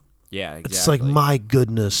ability. Yeah, exactly. It's like, my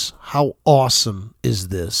goodness, how awesome is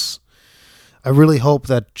this? I really hope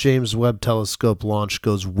that James Webb Telescope launch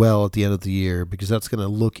goes well at the end of the year, because that's going to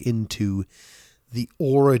look into the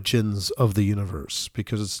origins of the universe,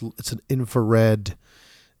 because it's an infrared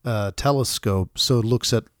telescope, so it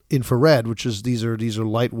looks at infrared, which is these are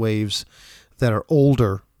light waves that are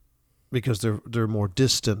older because they're more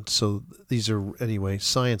distant. So these are, anyway,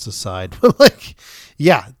 science aside, like,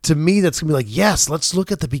 yeah, to me that's gonna be like, yes, let's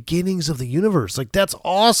look at the beginnings of the universe. Like, that's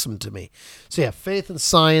awesome to me. So yeah, faith and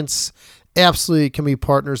science absolutely can be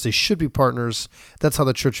partners. They should be partners. That's how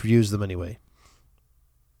the church views them anyway.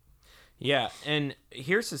 Yeah, and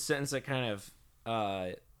here's a sentence that kind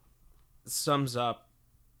of sums up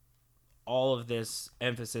all of this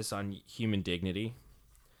emphasis on human dignity.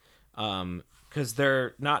 Because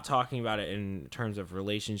they're not talking about it in terms of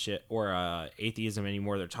relationship or atheism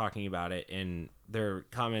anymore. They're talking about it, and they're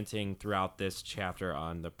commenting throughout this chapter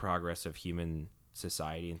on the progress of human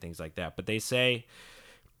society and things like that. But they say,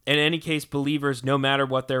 in any case, believers, no matter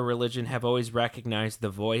what their religion, have always recognized the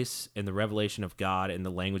voice and the revelation of God in the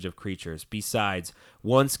language of creatures. Besides,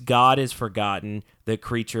 once God is forgotten, the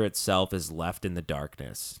creature itself is left in the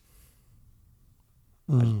darkness.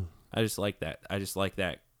 I just like that. I just like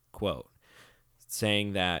that quote,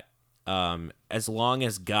 saying that as long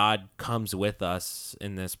as God comes with us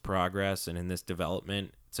in this progress and in this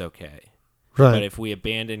development, it's okay. Right. But if we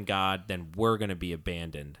abandon God, then we're going to be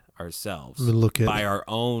abandoned ourselves by our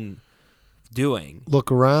own doing.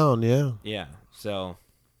 Look around, yeah. Yeah. So,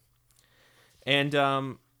 and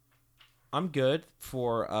I'm good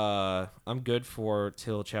for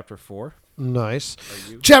till chapter 4. Nice.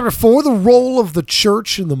 Chapter 4, the role of the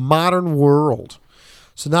church in the modern world.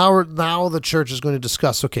 So now the church is going to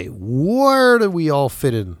discuss, okay, where do we all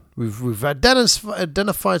fit in? We've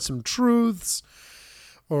identified some truths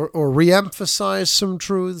or re-emphasized some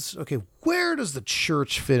truths. Okay, where does the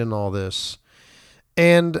church fit in all this?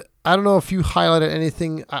 And I don't know if you highlighted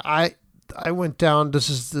anything. I went down, this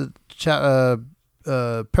is the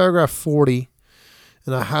paragraph 40,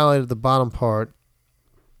 and I highlighted the bottom part,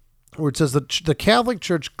 where it says that the Catholic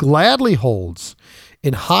Church gladly holds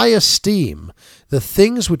in high esteem the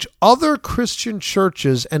things which other Christian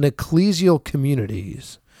churches and ecclesial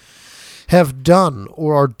communities have done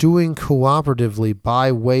or are doing cooperatively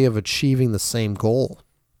by way of achieving the same goal.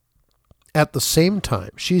 At the same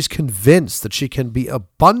time, she's convinced that she can be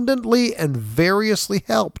abundantly and variously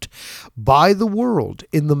helped by the world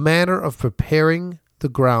in the manner of preparing the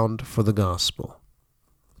ground for the gospel.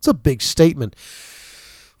 It's a big statement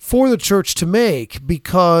for the church to make,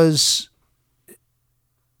 because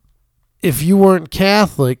if you weren't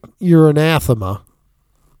Catholic, you're anathema,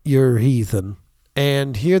 you're heathen.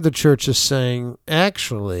 And here the church is saying,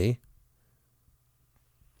 actually,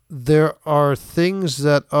 there are things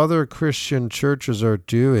that other Christian churches are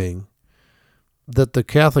doing that the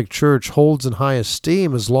Catholic Church holds in high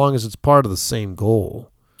esteem as long as it's part of the same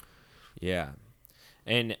goal. Yeah.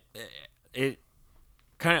 And it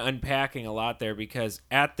kind of unpacking a lot there, because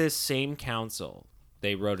at this same council,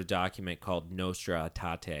 they wrote a document called Nostra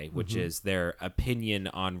Aetate, which is their opinion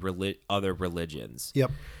on other religions.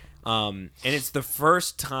 Yep. And it's the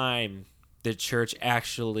first time the church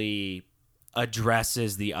actually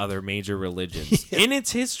addresses the other major religions in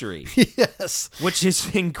its history. Yes. Which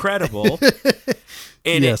is incredible.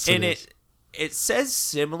 And Yes, it says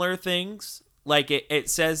similar things. Like it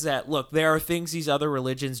says that, look, there are things these other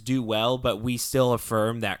religions do well, but we still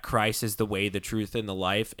affirm that Christ is the way, the truth, and the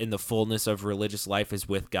life, and the fullness of religious life is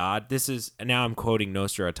with God. This is, now I'm quoting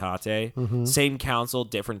Nostra Aetate, same council,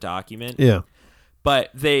 different document. Yeah.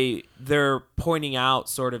 But they're pointing out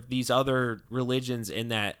sort of these other religions in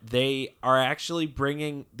that they are actually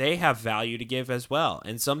they have value to give as well.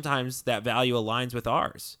 And sometimes that value aligns with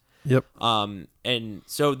ours. Yep. And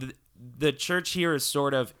so the church here is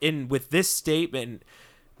sort of with this statement,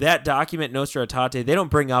 that document, Nostra Aetate, they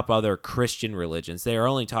don't bring up other Christian religions. They are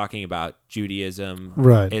only talking about Judaism,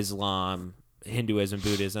 Right. Islam, Hinduism,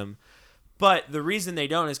 Buddhism. But the reason they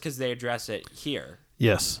don't is because they address it here.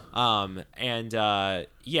 Yes. Much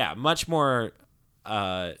more,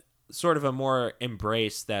 sort of a more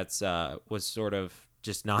embrace that's was sort of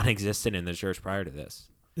just non-existent in the church prior to this.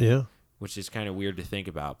 Yeah. Which is kind of weird to think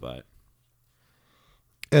about, but.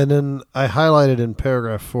 And then I highlighted in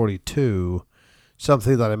paragraph 42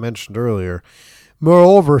 something that I mentioned earlier.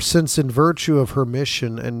 Moreover, since in virtue of her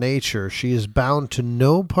mission and nature, she is bound to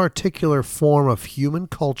no particular form of human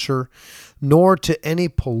culture, nor to any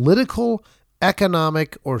political,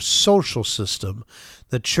 economic, or social system,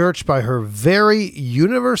 the church, by her very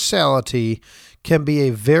universality, can be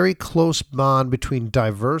a very close bond between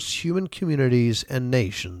diverse human communities and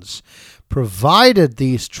nations, provided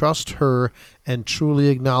these trust her and truly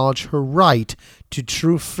acknowledge her right to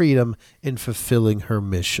true freedom in fulfilling her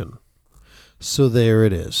mission. So there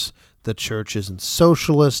it is. The church isn't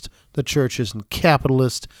socialist. The church isn't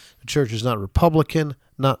capitalist. The church is not Republican,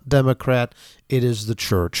 not Democrat. It is the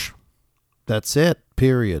church. That's it.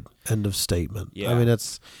 Period. End of statement. Yeah. I mean,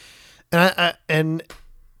 that's and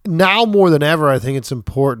now more than ever, I think it's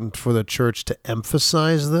important for the church to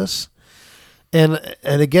emphasize this. And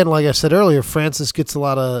again, like I said earlier, Francis gets a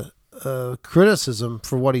lot of criticism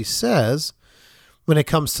for what he says when it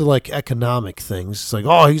comes to like economic things. It's like,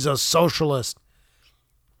 oh, he's a socialist.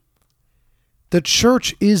 The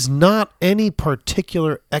church is not any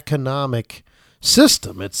particular economic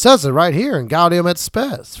system. It says it right here in Gaudium et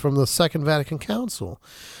Spes from the Second Vatican Council.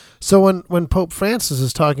 So when Pope Francis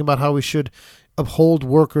is talking about how we should uphold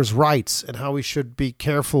workers' rights and how we should be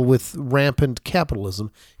careful with rampant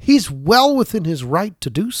capitalism, he's well within his right to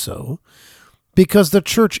do so because the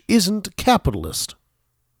church isn't capitalist.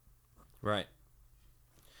 Right.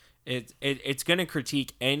 It's going to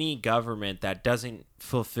critique any government that doesn't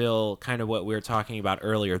fulfill kind of what we were talking about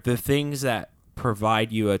earlier, the things that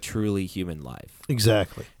provide you a truly human life.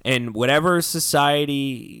 Exactly. And whatever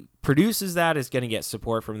society produces that is going to get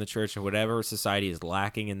support from the church, and whatever society is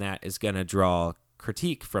lacking in that is going to draw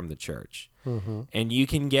critique from the church. Mm-hmm. And you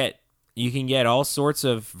can get all sorts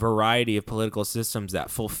of variety of political systems that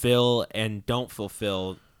fulfill and don't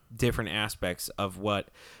fulfill different aspects of what,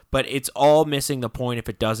 but it's all missing the point if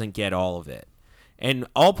it doesn't get all of it. And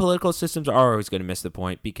all political systems are always going to miss the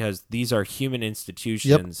point because these are human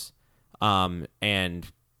institutions. Yep. And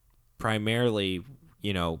primarily,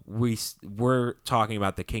 we're talking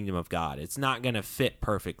about the kingdom of God. It's not going to fit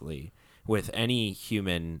perfectly with any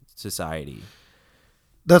human society.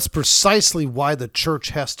 That's precisely why the church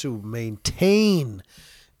has to maintain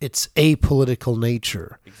its apolitical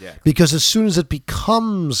nature. Exactly. Because as soon as it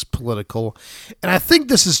becomes political, and I think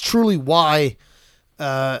this is truly why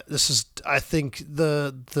I think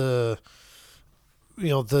the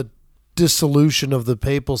dissolution of the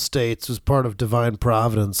papal states was part of divine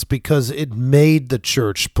providence, because it made the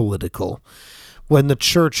church political. When the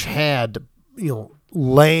church had,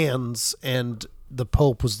 lands and the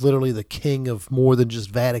Pope was literally the king of more than just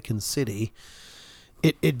Vatican City,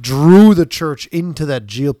 it drew the church into that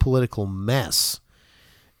geopolitical mess.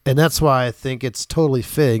 And that's why I think it's totally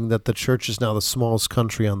fitting that the church is now the smallest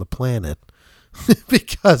country on the planet,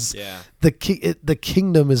 because the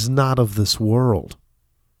kingdom is not of this world.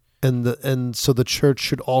 And so the church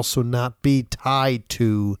should also not be tied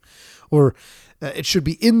to, or it should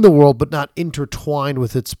be in the world, but not intertwined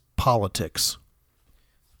with its politics.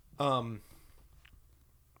 I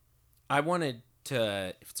wanted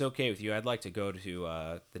to, if it's okay with you, I'd like to go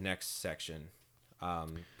to the next section,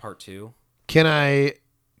 part 2. Can I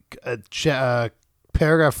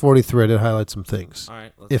paragraph 43, I did highlight some things, All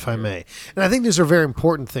right, if I may. And I think these are very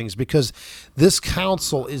important things because this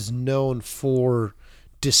council is known for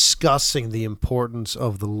discussing the importance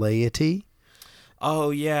of the laity.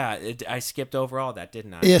 Oh, yeah. I skipped over all that,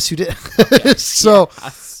 didn't I? Yes, you did. So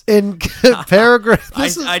in paragraph...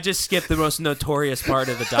 I just skipped the most notorious part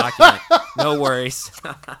of the document. No worries.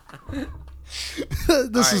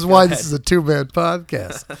 This is why this is a two-man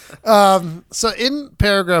podcast. So in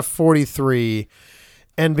paragraph 43,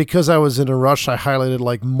 and because I was in a rush, I highlighted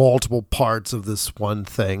like multiple parts of this one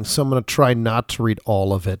thing. So I'm going to try not to read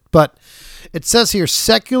all of it. But it says here,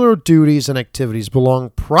 secular duties and activities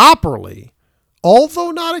belong properly,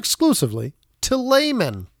 although not exclusively, to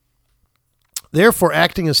laymen. Therefore,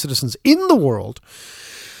 acting as citizens in the world,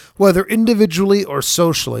 whether individually or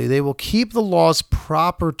socially, they will keep the laws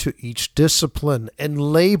proper to each discipline and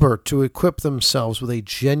labor to equip themselves with a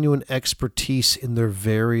genuine expertise in their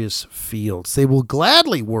various fields. They will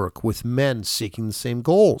gladly work with men seeking the same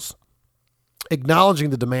goals, acknowledging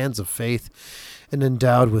the demands of faith and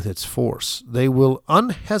endowed with its force. They will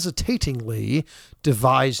unhesitatingly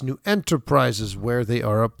devise new enterprises where they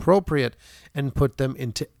are appropriate and put them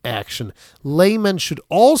into action. Laymen should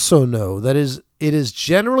also know that it is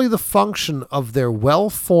generally the function of their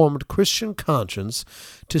well-formed Christian conscience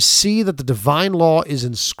to see that the divine law is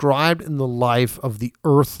inscribed in the life of the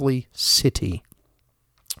earthly city.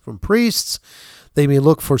 From priests, they may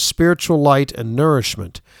look for spiritual light and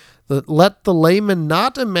nourishment. Let the layman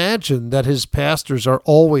not imagine that his pastors are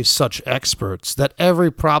always such experts, that every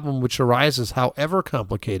problem which arises, however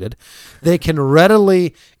complicated, they can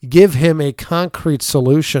readily give him a concrete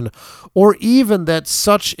solution, or even that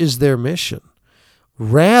such is their mission.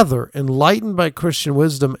 Rather, enlightened by Christian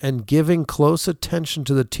wisdom and giving close attention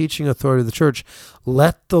to the teaching authority of the church,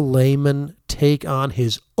 let the layman take on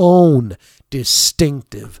his own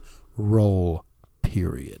distinctive role,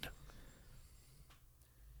 period.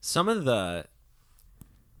 Some of the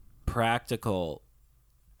practical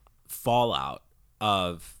fallout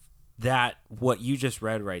of that, what you just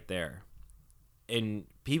read right there, and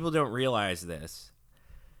people don't realize this,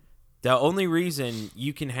 the only reason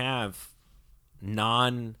you can have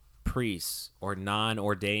non-priests or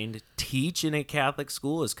non-ordained teach in a Catholic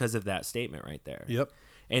school is because of that statement right there. Yep.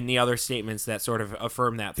 And the other statements that sort of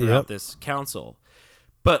affirm that throughout this council.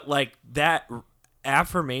 But like that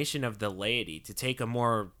affirmation of the laity to take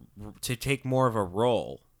more of a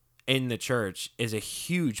role in the church is a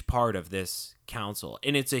huge part of this council,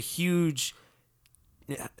 and it's a huge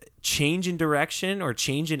change in direction or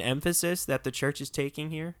change in emphasis that the church is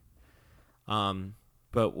taking here.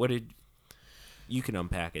 But what did you can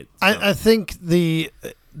unpack it? So. I think it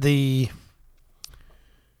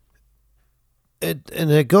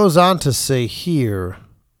goes on to say here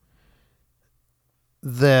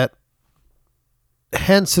that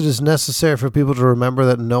hence it is necessary for people to remember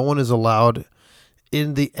that no one is allowed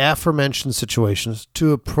in the aforementioned situations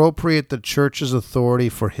to appropriate the church's authority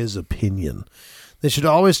for his opinion. They should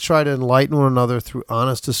always try to enlighten one another through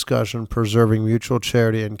honest discussion, preserving mutual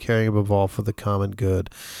charity and caring above all for the common good.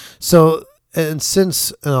 So, and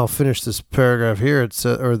I'll finish this paragraph here,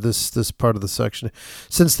 or this part of the section.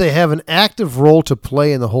 Since they have an active role to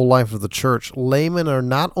play in the whole life of the church, laymen are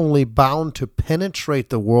not only bound to penetrate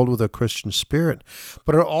the world with a Christian spirit,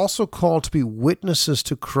 but are also called to be witnesses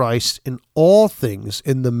to Christ in all things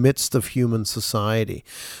in the midst of human society.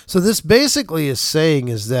 So this basically is saying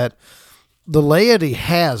is that the laity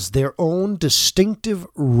has their own distinctive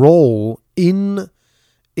role in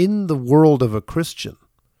the world of a Christian.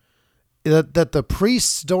 That the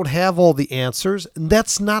priests don't have all the answers, and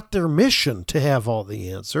that's not their mission to have all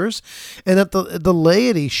the answers, and that the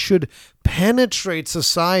laity should penetrate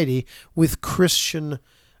society with Christian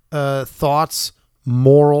thoughts,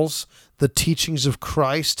 morals, the teachings of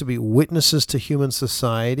Christ, to be witnesses to human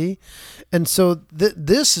society. And so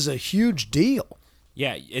this is a huge deal.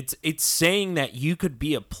 Yeah, it's saying that you could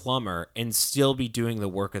be a plumber and still be doing the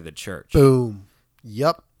work of the church. Boom.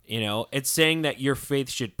 Yep. You know, it's saying that your faith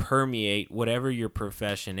should permeate whatever your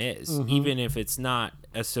profession is, even if it's not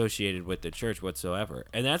associated with the church whatsoever.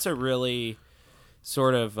 And that's a really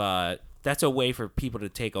sort of, that's a way for people to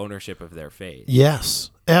take ownership of their faith.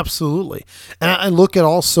 Yes, absolutely. And I look at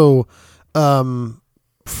also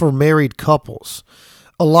for married couples.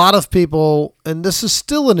 A lot of people, and this is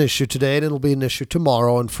still an issue today, and it'll be an issue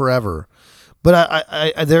tomorrow and forever, but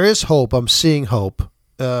I there is hope. I'm seeing hope.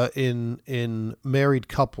 In married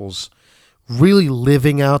couples really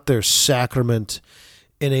living out their sacrament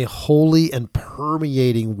in a holy and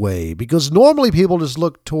permeating way, because normally people just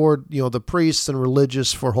look toward, the priests and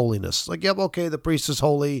religious for holiness. Like, yep, okay, the priest is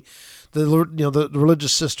holy, the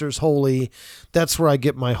religious sister is holy. That's where I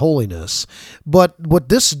get my holiness. But what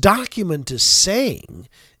this document is saying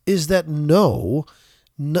is that no,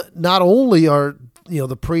 not only are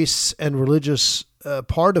the priests and religious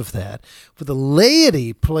part of that, but the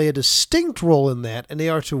laity play a distinct role in that, and they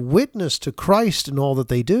are to witness to Christ in all that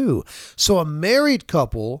they do. So a married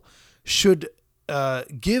couple should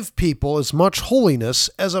give people as much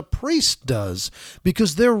holiness as a priest does,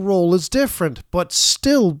 because their role is different, but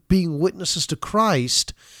still being witnesses to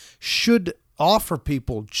Christ should offer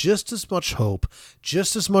people just as much hope,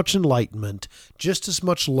 just as much enlightenment, just as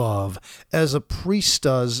much love as a priest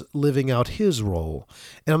does living out his role.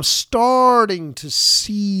 And I'm starting to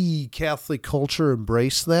see Catholic culture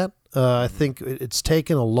embrace that. I think it's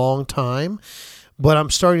taken a long time, but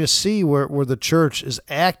I'm starting to see where the church is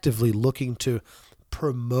actively looking to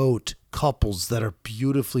promote couples that are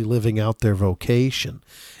beautifully living out their vocation.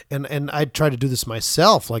 And I try to do this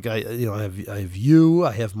myself. Like I have you,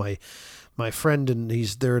 I have my friend, and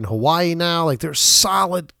they're in Hawaii now. Like, they're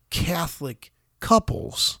solid Catholic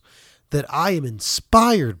couples that I am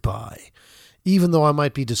inspired by. Even though I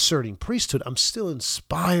might be discerning priesthood, I'm still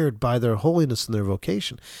inspired by their holiness and their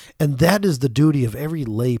vocation. And that is the duty of every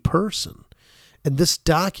lay person. And this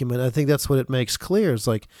document, I think that's what it makes clear. It's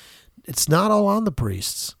like, it's not all on the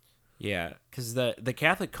priests. Yeah, because the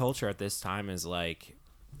Catholic culture at this time is like,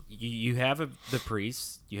 you have the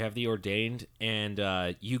priests, you have the ordained, and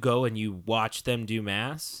you go and you watch them do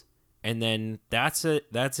mass, and then that's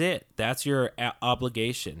it. That's your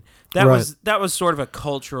obligation. That was sort of a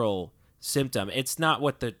cultural symptom. It's not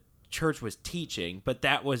what the church was teaching, but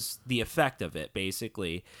that was the effect of it,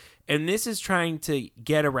 basically. And this is trying to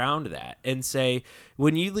get around that and say,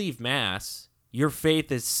 when you leave mass, your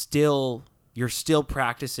faith is you're still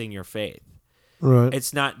practicing your faith. Right.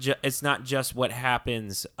 It's not just what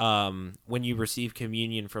happens when you receive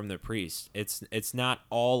communion from the priest. It's not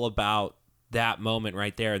all about that moment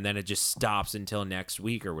right there, and then it just stops until next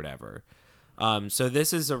week or whatever. So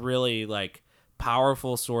this is a really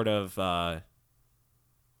powerful sort of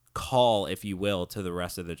call, if you will, to the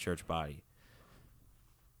rest of the church body.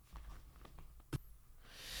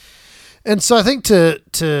 And so I think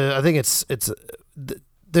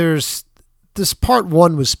there's this part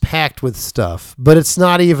one was packed with stuff, but it's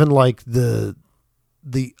not even like the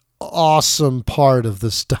awesome part of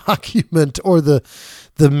this document or the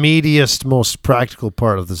meatiest, most practical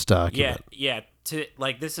part of this document. Yeah.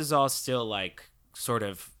 This is all still sort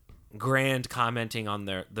of grand commenting on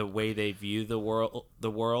the way they view the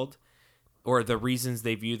world, or the reasons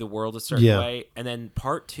they view the world a certain way. And then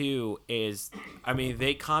part two is,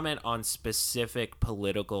 they comment on specific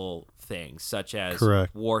political things, such as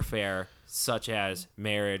warfare, such as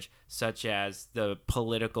marriage, such as the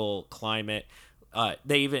political climate.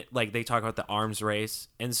 They even they talk about the arms race.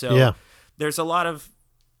 And so there's a lot of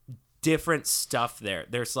different stuff there.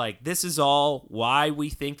 There's this is all why we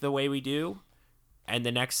think the way we do. And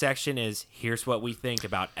the next section is, here's what we think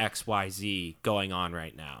about XYZ going on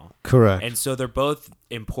right now. Correct. And so they're both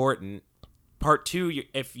important. Part two,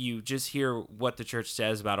 if you just hear what the church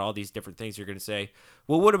says about all these different things, you're going to say,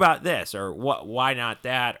 well, what about this? Or why not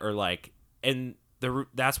that? Or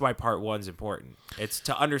that's why part one's important. It's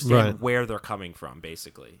to understand where they're coming from,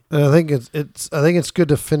 basically. And I think it's good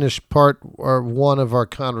to finish part one of our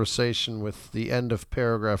conversation with the end of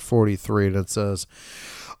paragraph 43, and it says,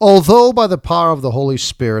 although by the power of the Holy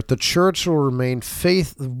Spirit, the church will remain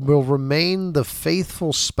the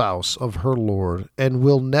faithful spouse of her Lord, and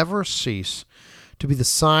will never cease to be the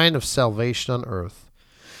sign of salvation on earth.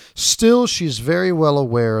 Still, she is very well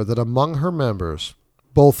aware that among her members,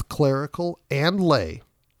 both clerical and lay,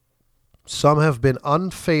 some have been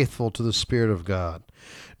unfaithful to the Spirit of God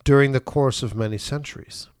during the course of many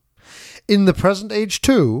centuries. In the present age,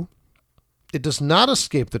 too, it does not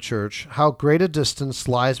escape the church how great a distance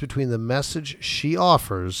lies between the message she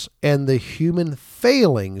offers and the human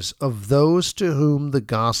failings of those to whom the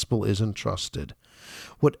gospel is entrusted.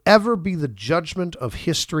 Whatever be the judgment of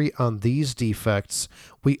history on these defects,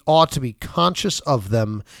 we ought to be conscious of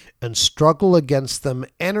them and struggle against them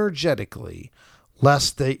energetically,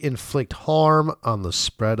 lest they inflict harm on the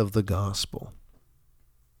spread of the gospel.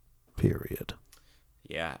 Period.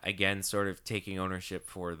 Yeah, again, sort of taking ownership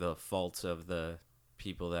for the faults of the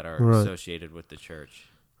people that are associated with the church.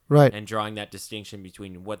 Right. And drawing that distinction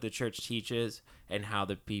between what the church teaches and how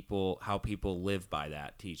people live by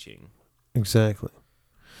that teaching. Exactly.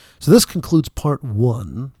 So this concludes part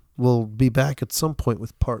one. We'll be back at some point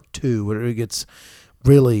with part two, where it gets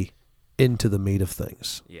really into the meat of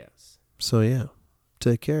things. Yes. So, yeah.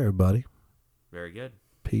 Take care, everybody. Very good.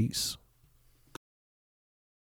 Peace.